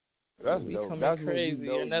 That's we dope. Coming That's crazy when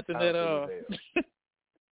you know or nothing at all.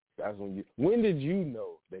 That's when did you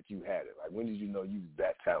know that you had it? Like, when did you know you was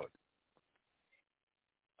that talented?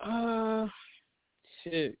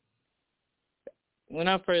 Shit. When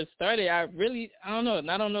I first started, I don't know,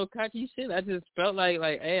 not on no cocky shit. I just felt like,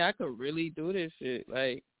 hey, I could really do this shit.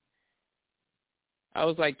 Like, I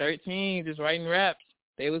was like 13, just writing raps.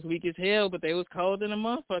 They was weak as hell, but they was cold in a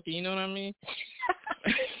motherfucker. You know what I mean?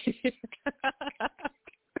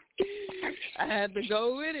 I had to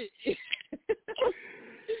go with it.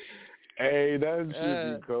 Hey, that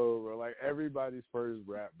shit be cold, bro. Like, everybody's first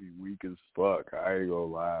rap be weak as fuck. I ain't gonna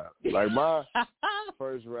lie. Like, my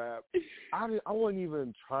first rap, I wasn't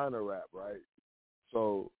even trying to rap, right?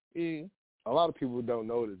 So, a lot of people don't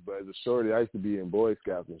know this, but as a shorty, I used to be in Boy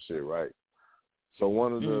Scouts and shit, right? So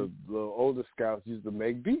one of the older scouts used to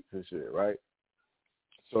make beats and shit, right?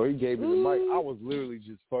 So he gave me the mic. I was literally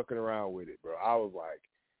just fucking around with it, bro. I was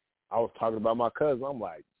talking about my cousin. I'm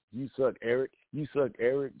like, you suck, Eric. You suck,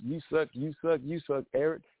 Eric. You suck,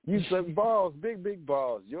 Eric. You suck balls, big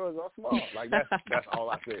balls. Yours are small. Like, that's all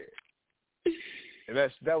I said. And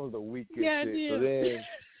that was the weakest shit. So then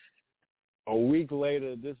a week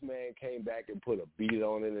later, this man came back and put a beat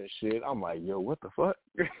on it and shit. I'm like, yo, what the fuck?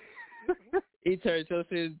 He turned your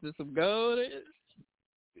shit into some gold.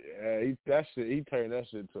 Yeah, he turned that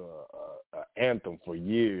shit to a anthem for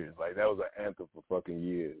years. Like, that was an anthem for fucking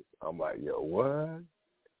years. I'm like, yo, what?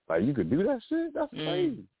 Like, you could do that shit? That's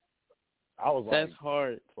crazy. I was like, that's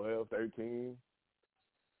hard. 12, 13.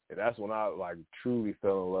 And that's when I, like, truly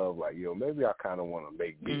fell in love. Like, yo, maybe I kind of want to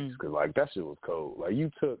make beats because, like, that shit was cold. Like,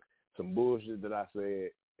 you took some bullshit that I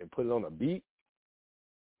said and put it on a beat.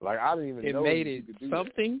 Like, I didn't even know you could do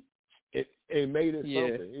something. That. It made it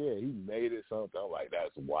something. Yeah, he made it something. I'm like,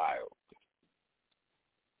 that's wild.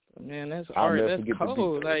 Man, that's hard. That's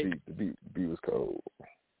cold. The beat was cold.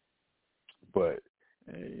 But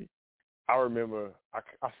I remember, I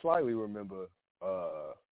slightly remember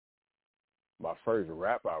my first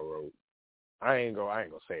rap I wrote. I ain't gonna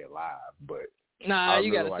say it live, but nah,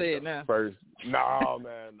 you gotta say it now. Nah.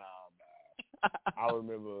 I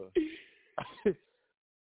remember. Let's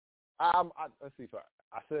see.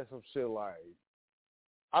 I said some shit like,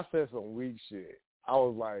 I said some weak shit. I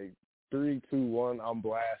was like, 3, 2, 1, I'm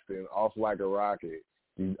blasting off like a rocket.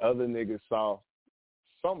 These other niggas saw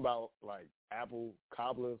something about like apple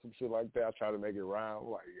cobbler or some shit like that. I try to make it rhyme.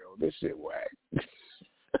 I'm like, yo, this shit whack.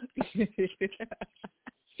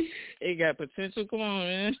 It got potential. Come on,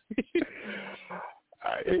 man.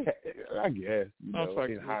 I guess, you know,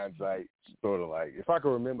 in hindsight, sort of like, if I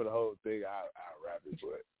could remember the whole thing, I'll rap it,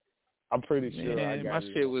 but I'm pretty sure I got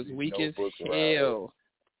my shit was weak as hell.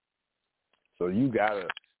 So you gotta,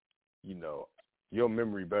 you know, your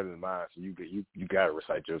memory better than mine, so you gotta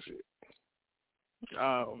recite your shit.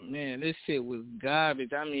 Oh man, this shit was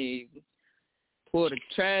garbage. I mean, pull the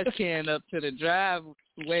trash can up to the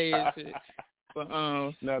driveway and shit. But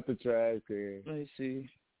not the trash can. Let me see.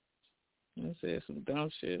 I said some dumb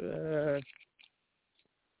shit.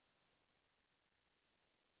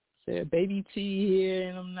 Said baby T here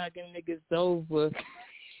and I'm knocking niggas over.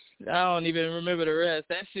 I don't even remember the rest.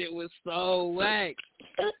 That shit was so whack.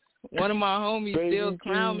 One of my homies baby still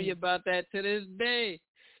clown me about that to this day.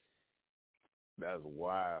 That's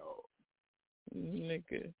wild.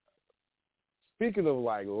 Nigga. Speaking of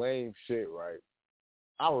like lame shit, right?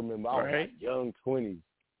 I remember I was like young 20s.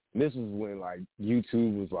 And this was when like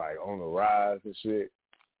YouTube was like on the rise and shit.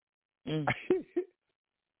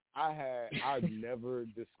 I never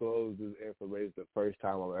disclosed this information the first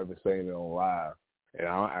time I'm ever saying it on live. And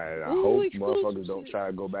I hope motherfuckers don't try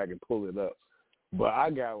to go back and pull it up. But I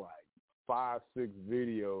got like 5, 6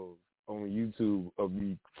 videos on YouTube of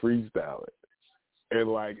me freestyling. And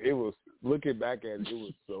like it was, looking back at it, it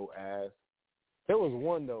was so ass. There was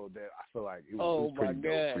one though that I feel like it was pretty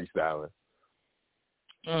dope freestyling.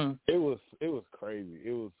 It was crazy.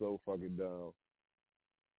 It was so fucking dumb.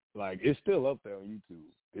 Like, it's still up there on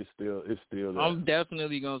YouTube. It's still there. I'm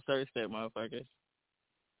definitely gonna search that motherfucker.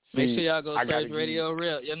 Make sure y'all go search Radio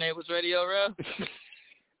Real. Your name was Radio Real?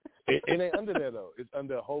 It ain't under there though. It's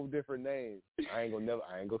under a whole different name. I ain't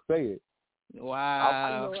gonna say it.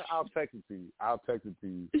 Wow. I'll text it to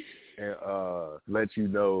you. And let you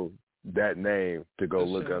know that name to go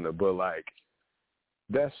look under. But like,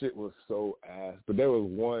 that shit was so ass. But there was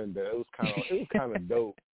one that it was kind of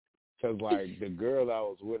dope. Cause like the girl I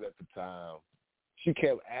was with at the time, she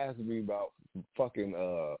kept asking me about fucking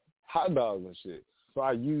hot dogs and shit. So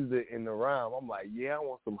I used it in the rhyme. I'm like, yeah, I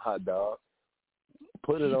want some hot dogs.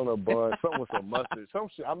 Put it on a bun, something with some mustard, some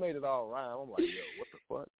shit. I made it all rhyme. I'm like, yo, what the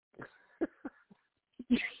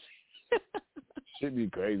fuck? Shit be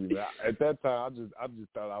crazy, man. At that time, I just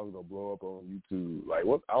thought I was gonna blow up on YouTube. Like,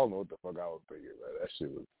 what? I don't know what the fuck I was thinking. Man. That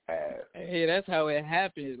shit was ass. Hey, that's how it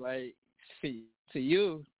happened. Like, see, to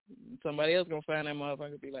you, somebody else gonna find that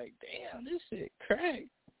motherfucker and be like, damn, this shit crack.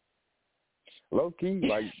 Low key,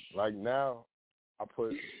 like now, I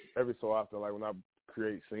put every so often, like when I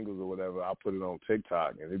create singles or whatever, I put it on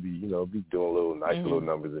TikTok and it'd be, be doing little nice little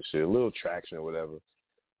numbers and shit, a little traction or whatever.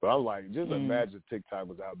 But I'm like, just imagine TikTok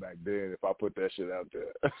was out back then if I put that shit out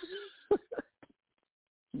there.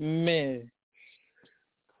 Man.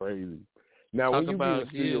 Crazy. Now, when you be in the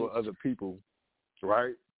studio with other people,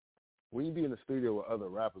 right? When you be in the studio with other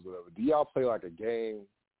rappers or whatever, do y'all play like a game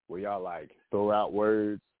where y'all like throw out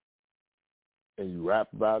words and you rap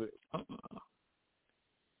about it?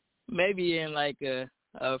 Maybe in like a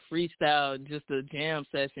freestyle, just a jam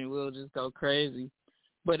session, we'll just go crazy.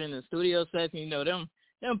 But in the studio session, them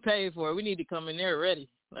pay for it. We need to come in there ready.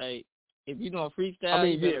 Like, if you're going to freestyle,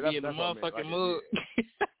 you better be in the motherfucking mood.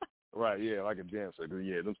 Right, yeah, like a jam session.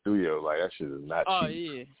 Yeah, them studios, like, that shit is not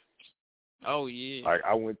cheap. Oh, yeah. Like,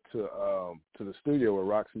 I went to the studio with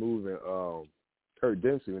Rock Smooth and Kurt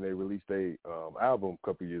Dempsey when they released their album a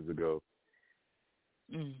couple years ago.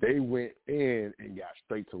 They went in and got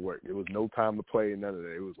straight to work. There was no time to play, none of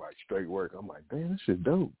that. It was like straight work. I'm like, damn, this shit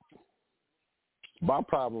dope. My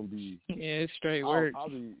problem be it's straight work.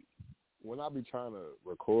 When I be trying to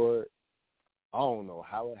record, I don't know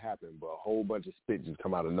how it happened, but a whole bunch of spit just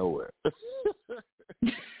come out of nowhere.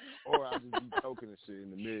 Or I just be choking and shit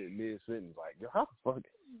in the mid sentence, like, yo, how the fuck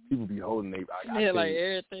people be holding their like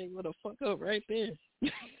everything with a fuck up right there.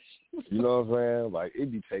 You know what I'm saying? Like,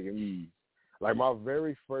 it be taking me. Like, my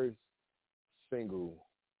very first single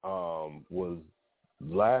was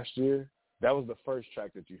last year. That was the first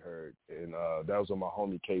track that you heard, and that was on my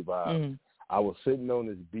homie K Vibe. I was sitting on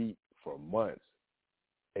this beat for months,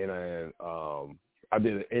 and I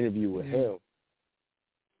did an interview with him.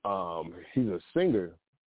 He's a singer,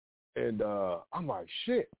 and I'm like,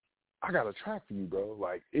 shit, I got a track for you, bro.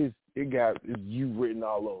 Like, it's you written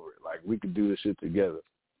all over it. Like, we could do this shit together.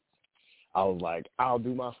 I was like, I'll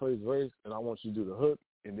do my first verse, and I want you to do the hook,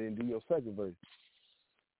 and then do your second verse.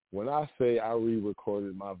 When I say I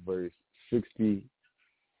re-recorded my verse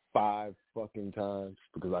 65 fucking times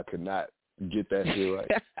because I could not get that shit right.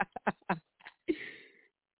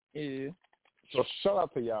 Yeah. So shout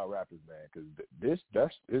out to y'all rappers, man, because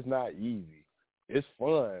it's not easy. It's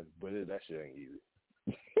fun, but that shit ain't easy.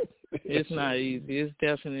 It's not easy. It's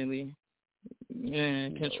definitely... Yeah,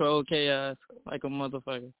 control chaos like a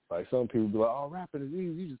motherfucker. Like, some people be like, oh, rapping is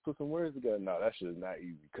easy. You just put some words together. No, that shit is not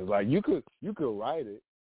easy. Because, like, you could write it,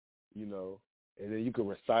 and then you could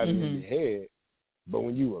recite it in your head. But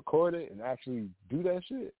when you record it and actually do that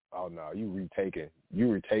shit, oh, no, you retaking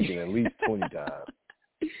at least 20 times.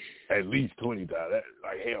 At least 20 times. That,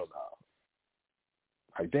 like, hell no.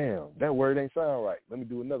 Like, damn, that word ain't sound right. Let me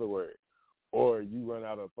do another word. Or you run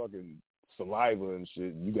out of fucking saliva and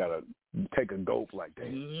shit, and you gotta take a gulp. Like,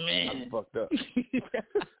 damn, I'm fucked up.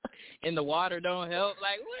 And the water don't help.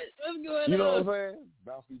 Like, what's going on? You know what I'm saying?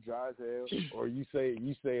 Mouth be dry as hell. Or you say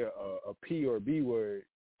a P or B word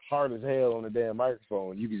hard as hell on the damn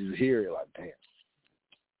microphone. You can just hear it. Like, damn,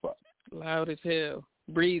 fuck. Loud as hell,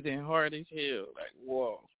 breathing hard as hell. Like,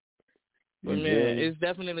 whoa. But man, it's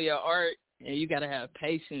definitely an art, and you gotta have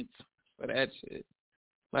patience for that shit.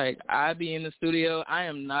 Like, I be in the studio. I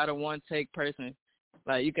am not a one-take person.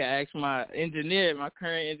 Like, you can ask my engineer, my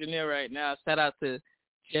current engineer right now. Shout out to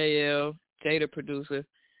JL, Jay the producer.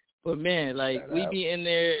 But, man, like, we be in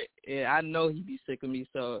there, and I know he be sick of me.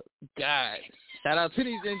 So, God, shout out to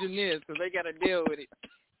these engineers because they got to deal with it.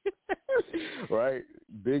 Right?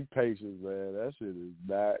 Big patience, man. That shit is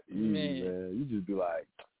not easy, man. You just be like,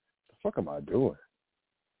 the fuck am I doing?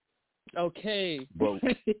 Okay.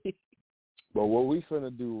 But what we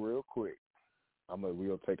finna do real quick,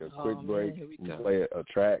 we'll take a quick break and play a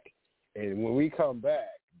track. And when we come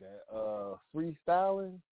back, that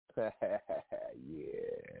freestyling,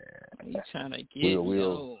 You trying to get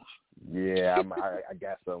we'll Yeah, I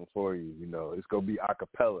got something for you. You know, it's gonna be a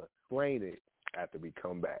cappella. Explain it after we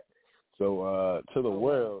come back. So to the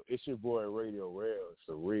world, it's your boy Radio Rail. It's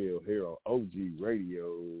SciryL here on OG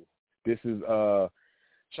Radio. This is shout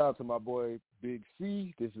out to my boy Big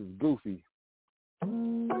C. This is Goofy.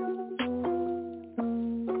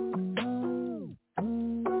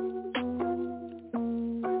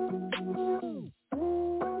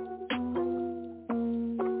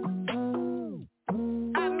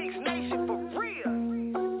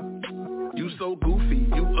 So goofy,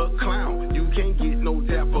 you a clown. You can't get no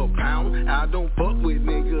dap a pound. I don't fuck with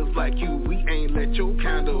niggas like you. We ain't let your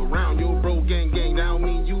kind around. Your bro gang down,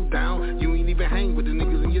 mean you down. You ain't even hang with the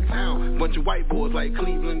niggas in your town. Bunch of white boys like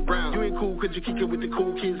Cleveland Brown. You ain't cool cause you kick it with the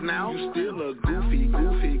cool kids now. You still a goofy,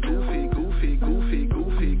 goofy, goofy, goofy, goofy,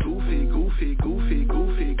 goofy, goofy, goofy, goofy, goofy,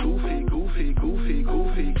 goofy, goofy, goofy,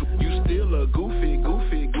 goofy. You still a goofy,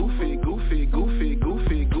 goofy, goofy, goofy, goofy,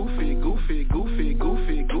 goofy, goofy, goofy,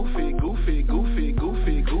 goofy, goofy, goofy, goofy,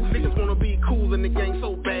 goofy, goofy. Niggas wanna be cool in the gang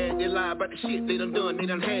so bad. They lie about the shit they done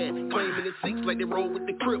had. Claiming it's six like they roll with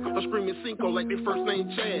the crib. Or screaming Cinco like their first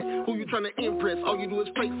name Chad. Who you trying to impress? All you do is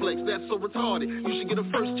fake flex. That's so retarded. You should get a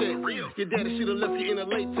first check. Your daddy should've left you in a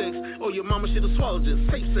latex. Or your mama should've swallowed you.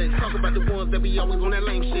 Safe sex. Talk about the ones that be always on that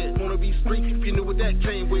lame shit. Wanna be street if you knew what that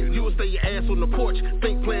came with. You would stay your ass on the porch.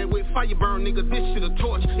 Think playing with fire burn, nigga. This shit a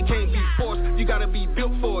torch. It can't be forced. You gotta be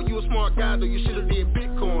built for it. You a smart guy though. You should've did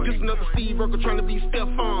Bitcoin. Just another Steve Urkel trying to be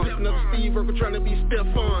Stephon. Just another Steve Urkel trying to be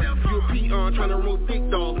Stephon. You a peon trying to roll big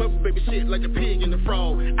dogs. Love baby shit like a pig in the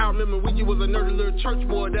frog. I remember when you was a nerdy little church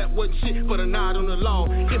boy. That wasn't shit but a nod on the law.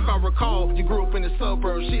 If I recall, you grew up in the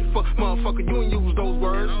suburbs. Shit for motherfucker, you ain't use those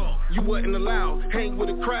words. You wasn't allowed. Hang with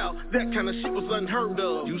a crowd. That kind of shit was unheard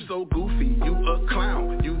of. You so goofy, you a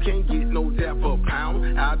clown. You can't get no dap a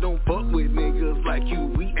pound. I don't fuck with niggas like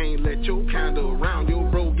you. We ain't let your kind around. Your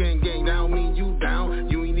bro gang down, mean you down.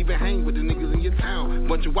 You ain't even hang with the niggas in your town.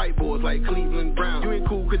 Bunch of white boys like Cleveland Brown. You ain't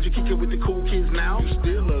cool cause you kick it with the cool kids now. You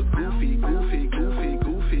still a goofy, goofy, goofy,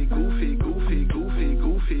 goofy, goofy, goofy, goofy,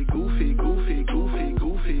 goofy, goofy, goofy, goofy,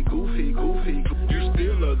 goofy, goofy, goofy. You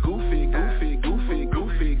still a goofy, goofy, goofy,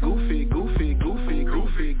 goofy, goofy, goofy, goofy,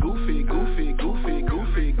 goofy, goofy, goofy, goofy,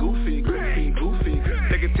 goofy, goofy, goofy, goofy.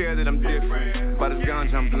 They can tell that I'm different. By this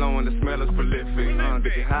ganja I'm blowing, the smell is prolific.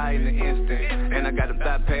 Get you high in the instant. And I got a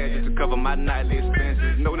thigh pad just to cover my nightly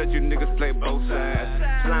expenses. Know that you niggas play both sides.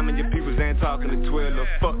 Slamming your peoples ain't talking to 12. The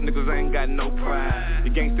fuck niggas ain't got no pride.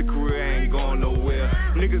 Your gangster career ain't going nowhere.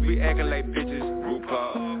 Niggas be acting like bitches.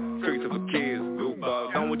 RuPaul. Streets of the kids.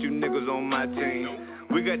 RuPaul. Don't want you niggas on my team.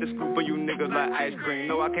 We got the scoop for you niggas like ice cream.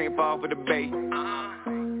 No, I can't fall for the bait.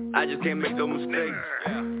 I just can't make those mistakes.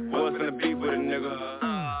 What's gonna be with a nigga?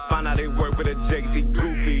 Find out they work with a JC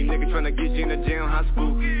goofy. Nigga tryna get you in the gym, how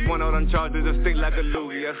spooky. One of them charges that stick like a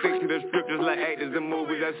loogie. I stick to the scriptures like actors in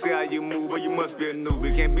movies. I see how you move, but you must be a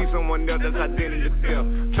newbie. Can't be someone else, that's identity self.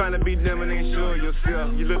 Tryna be them and ain't sure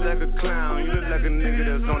yourself. You look like a clown, you look like a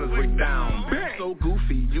nigga that's on his way down. So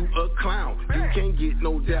goofy, you a clown. You can't get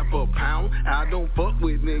no dap a pound. I don't fuck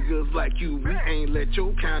with niggas like you. We ain't let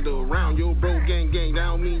your kind around. Your bro gang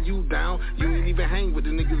down, mean you down. You ain't even hang with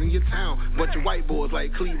the niggas in your town. Bunch of white boys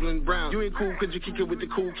like Cleveland Brown. You ain't cool cause you kick it with the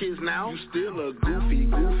cool kids now. You still a goofy,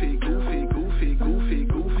 goofy, goofy, goofy, goofy,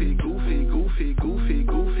 goofy, goofy, goofy, goofy,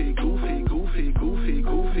 goofy, goofy, goofy, goofy,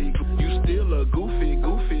 goofy. You still a goofy,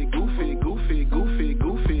 goofy, goofy, goofy, goofy,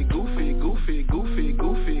 goofy, goofy, goofy, goofy,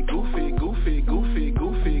 goofy, goofy, goofy, goofy,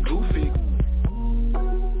 goofy, goofy.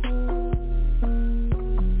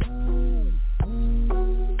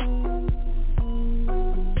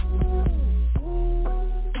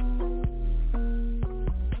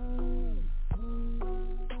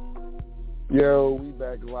 Yo, we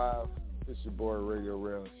back live. It's your boy Radio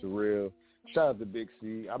Rail and SciryL. Shout out to Big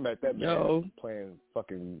C. I met that man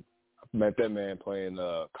playing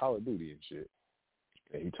Call of Duty and shit.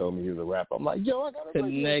 And he told me he was a rapper. I'm like, yo, I got a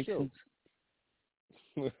connection.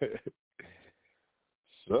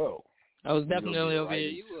 So I was definitely over here.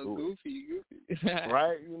 You were goofy.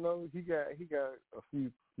 Right? You know, he got a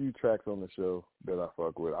few tracks on the show that I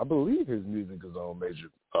fuck with. I believe his music is on major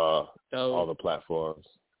all the platforms.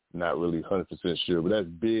 Not really 100% sure, but that's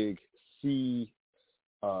Big C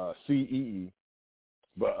CEE.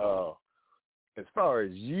 But as far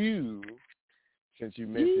as you, since you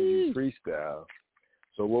mentioned you freestyle,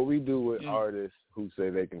 so what we do with artists who say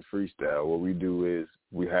they can freestyle, what we do is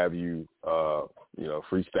we have you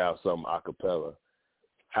freestyle something a cappella.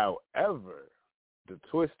 However, the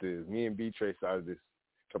twist is, me and B-Trey started this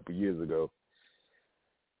a couple years ago.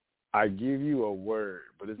 I give you a word,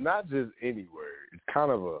 but it's not just any word. It's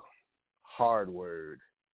kind of a hard word,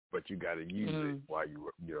 but you got to use it while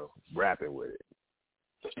you rapping with it.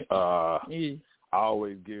 I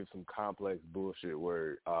always give some complex bullshit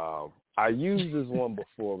word. I used this one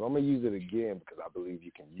before, but I'm going to use it again because I believe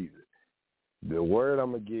you can use it. The word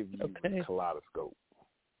I'm going to give you is kaleidoscope.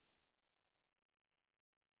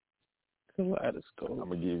 Kaleidoscope. I'm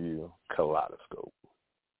going to give you kaleidoscope.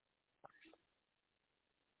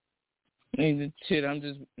 Shit,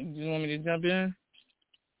 you want me to jump in?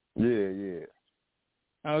 Yeah.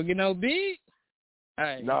 I don't get no beat? All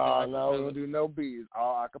right. No, we don't do no beats.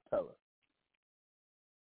 All acapella.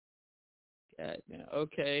 Goddamn.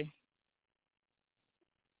 Okay.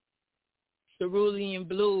 Cerulean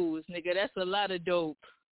blues, nigga. That's a lot of dope.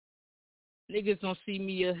 Niggas gonna see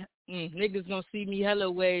me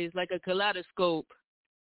hella ways like a kaleidoscope.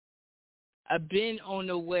 I've been on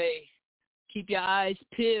the way. Keep your eyes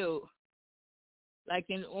peeled. Like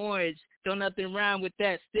an orange. Don't nothing rhyme with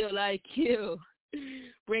that. Still I kill.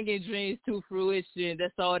 Bringing dreams to fruition.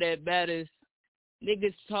 That's all that matters.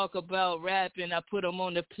 Niggas talk about rapping. I put them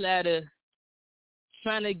on the platter.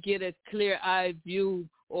 Trying to get a clear eye view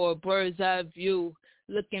or a bird's eye view.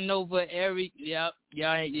 Looking over every... Yeah.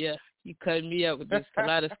 You cut me up with this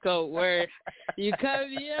kaleidoscope word. You cut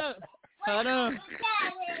me up. Hold on.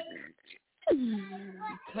 You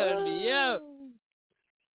cut me up.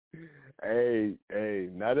 Hey,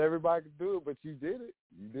 not everybody can do it, but you did it.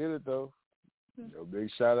 You did it, though. Big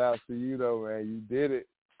shout out to you, though, man. You did it.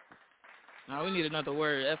 No, we need another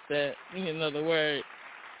word. F that. We need another word.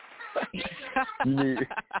 You need...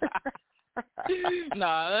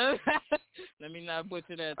 Nah, let me not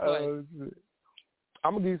butcher that twice.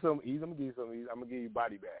 I'm going to give you something easy. I'm going to give you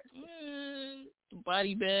body bag.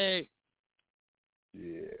 Body bag.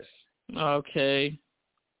 Yeah. Okay.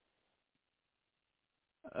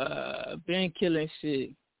 Been killing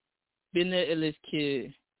shit. Been the illest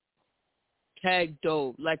kid. Tag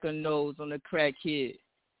dope like a nose on a crack kid.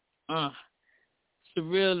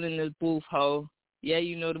 SciryL in the booth, ho. Yeah,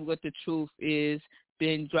 you know what the truth is.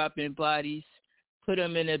 Been dropping bodies. Put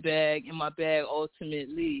them in a bag. In my bag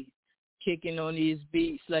ultimately. Kicking on these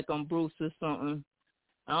beats like I'm Bruce or something.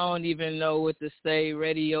 I don't even know what to say.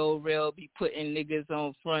 Radio Rail be putting niggas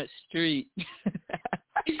on Front Street.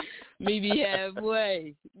 Maybe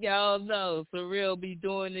halfway. Y'all know. SciryL be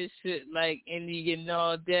doing this shit like Indian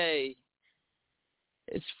all day.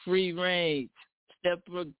 It's free range. Step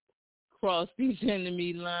across these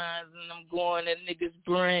enemy lines and I'm going at niggas'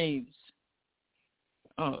 brains.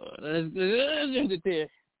 Oh, let's end it there.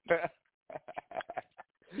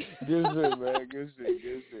 Good shit, man. Good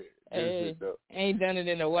shit. Hey, ain't done it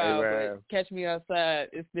in a while, but Catch Me Outside,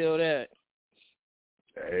 it's still that.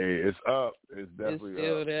 Hey, it's up. It's definitely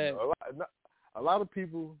still up. that. A lot of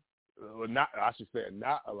people, not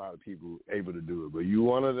a lot of people able to do it, but you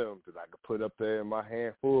one of them because I could put up there in my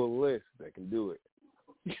handful list that can do it.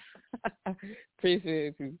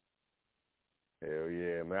 Appreciate you. Hell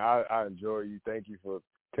yeah, man. I enjoy you. Thank you for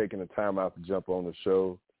taking the time out to jump on the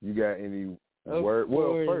show. You got any word?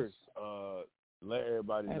 Well, first, let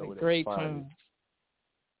everybody know where they can find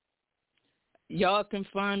you. Y'all can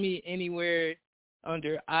find me anywhere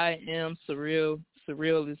under I Am SciryL.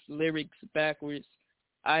 SciryL is lyrics backwards.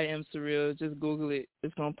 I Am SciryL. Just Google it.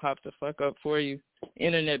 It's going to pop the fuck up for you.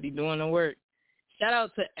 Internet be doing the work. Shout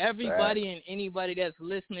out to everybody and anybody that's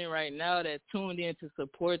listening right now that tuned in to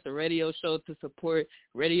support the radio show, to support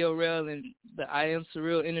Radio Rail and the I Am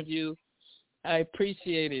SciryL interview. I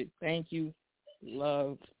appreciate it. Thank you.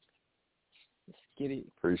 Love. Let's get it.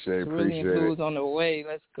 Appreciate Blues on the way.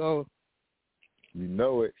 Let's go. You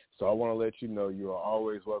know it. So I want to let you know you are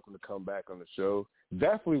always welcome to come back on the show.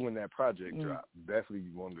 Definitely when that project drops.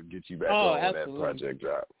 Definitely want to get you back on when that project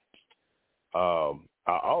drops.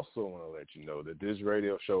 I also want to let you know that this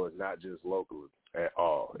radio show is not just local at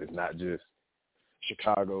all. It's not just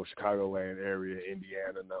Chicago, Chicagoland area,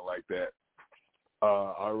 Indiana, nothing like that.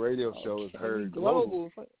 Our radio show is heard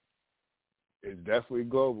global. It's definitely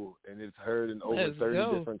global, and it's heard in over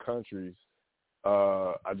 30 different countries.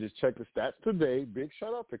 I just checked the stats today. Big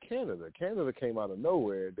shout out to Canada. Canada came out of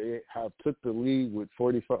nowhere. They have took the lead with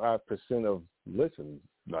 45% of listens.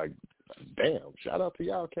 Like, damn. Shout out to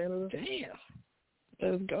y'all, Canada. Damn.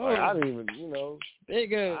 Let's go. Like, I didn't even,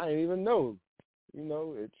 Bigger. I didn't even know.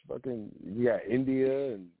 It's fucking, you got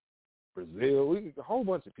India and Brazil. A whole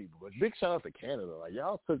bunch of people. But big shout out to Canada. Like,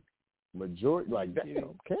 y'all took majority, like,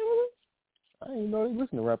 damn, Canada? I didn't even know they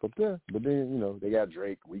listen to rap up there. But then, they got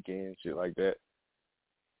Drake, Weeknd, shit like that.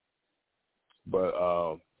 But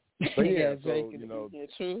yeah, so,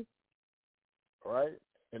 true. Right?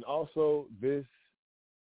 And also, this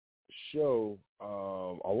show, I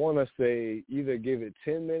want to say either give it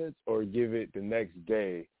 10 minutes or give it the next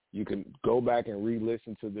day. You can go back and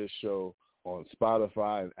re-listen to this show on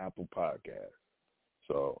Spotify and Apple Podcasts.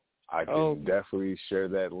 So I can definitely share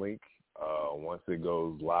that link once it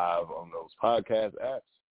goes live on those podcast apps.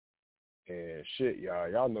 And shit,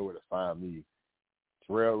 y'all know where to find me.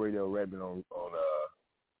 SciryL Radio Redmond on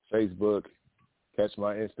Facebook. Catch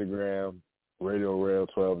my Instagram,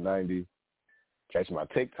 RadioRail1290. Catch my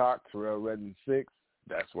TikTok, SciryL Redmond 6.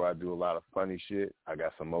 That's where I do a lot of funny shit. I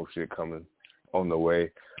got some more shit coming on the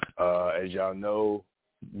way. As y'all know,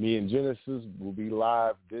 me and Genesis will be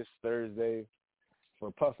live this Thursday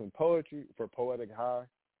for Puffin' Poetry for Poetic High.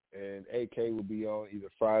 And AK will be on either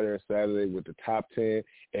Friday or Saturday with the top 10.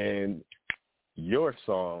 And your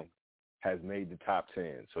song has made the top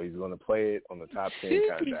 10. So he's going to play it on the top 10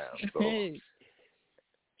 countdown. So,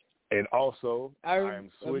 and also, I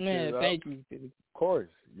am switching it up. Thank you. Of course,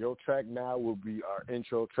 your track now will be our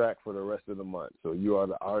intro track for the rest of the month. So you are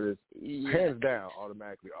the artist, hands down,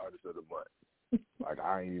 automatically artist of the month. Like,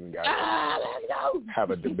 I ain't even got to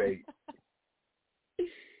have a debate.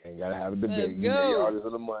 Ain't got to have a debate. You the artist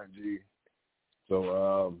of the month, G.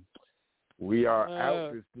 So we are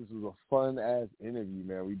out. This was a fun-ass interview,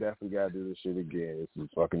 man. We definitely got to do this shit again. This is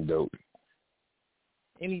fucking dope.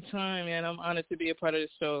 Anytime, man. I'm honored to be a part of the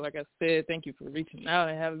show. Like I said, thank you for reaching out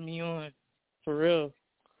and having me on. For real.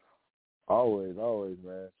 Always,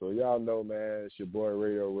 man. So y'all know, man, it's your boy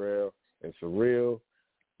Radio Rail and SciryL.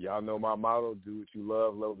 Y'all know my motto, do what you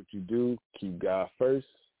love what you do, keep God first,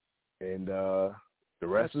 and the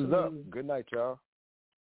rest is up. Good night, y'all.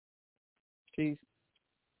 Peace.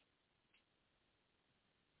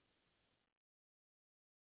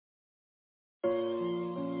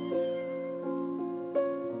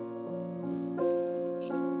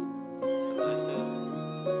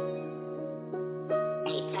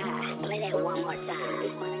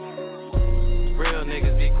 Real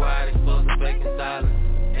niggas be quiet, exposed to faking silence.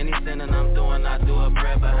 Any sinning I'm doing, I do a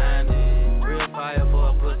prayer behind it. Real fire for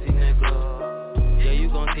a pussy nigga. Yeah, you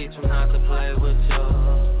gon' teach him not to play with you.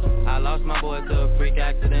 I lost my boy to a freak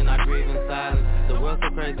accident, I grieve in silence. The world so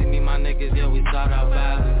crazy, me, my niggas, yeah, we start out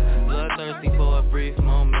violent. Bloodthirsty for a brief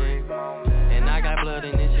moment. And I got blood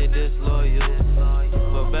in this shit disloyal.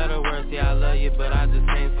 For better or worse, yeah, I love you, but I just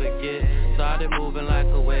can't forget. Started moving like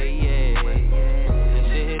a way, yeah. And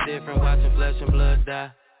shit hit different, watching flesh and blood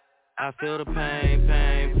die. I feel the pain.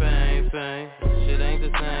 Shit ain't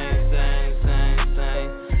the same.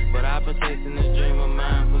 But I've been chasing this dream of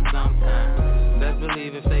mine for some time. Best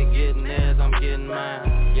believe if they getting theirs, I'm getting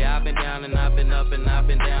mine. Yeah, I've been down and I've been up and I've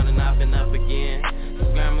been down and I've been up again.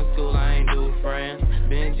 Grammar school, I ain't do friends.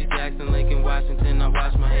 Benji Jackson, Lincoln, Washington, I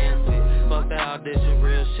wash my hands with. Fuck the audition,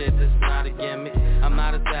 real shit, this is not a gimmick. I'm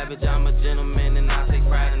not a savage, I'm a gentleman and I take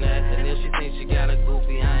pride in that. And if she thinks she got a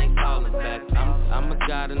goofy, I ain't calling back. I'm a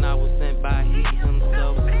god and I was sent by he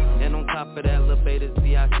himself. And on top of that, Lil Beta's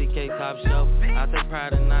B-I-C-K top shelf. I take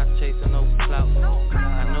pride in not chasing no clout.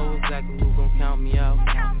 I know exactly who gon' count me out.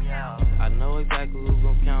 I know exactly who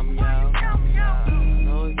gon' count me out. I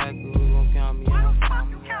know exactly who gon' count me out.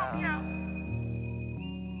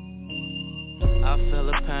 I feel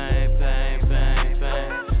the pain.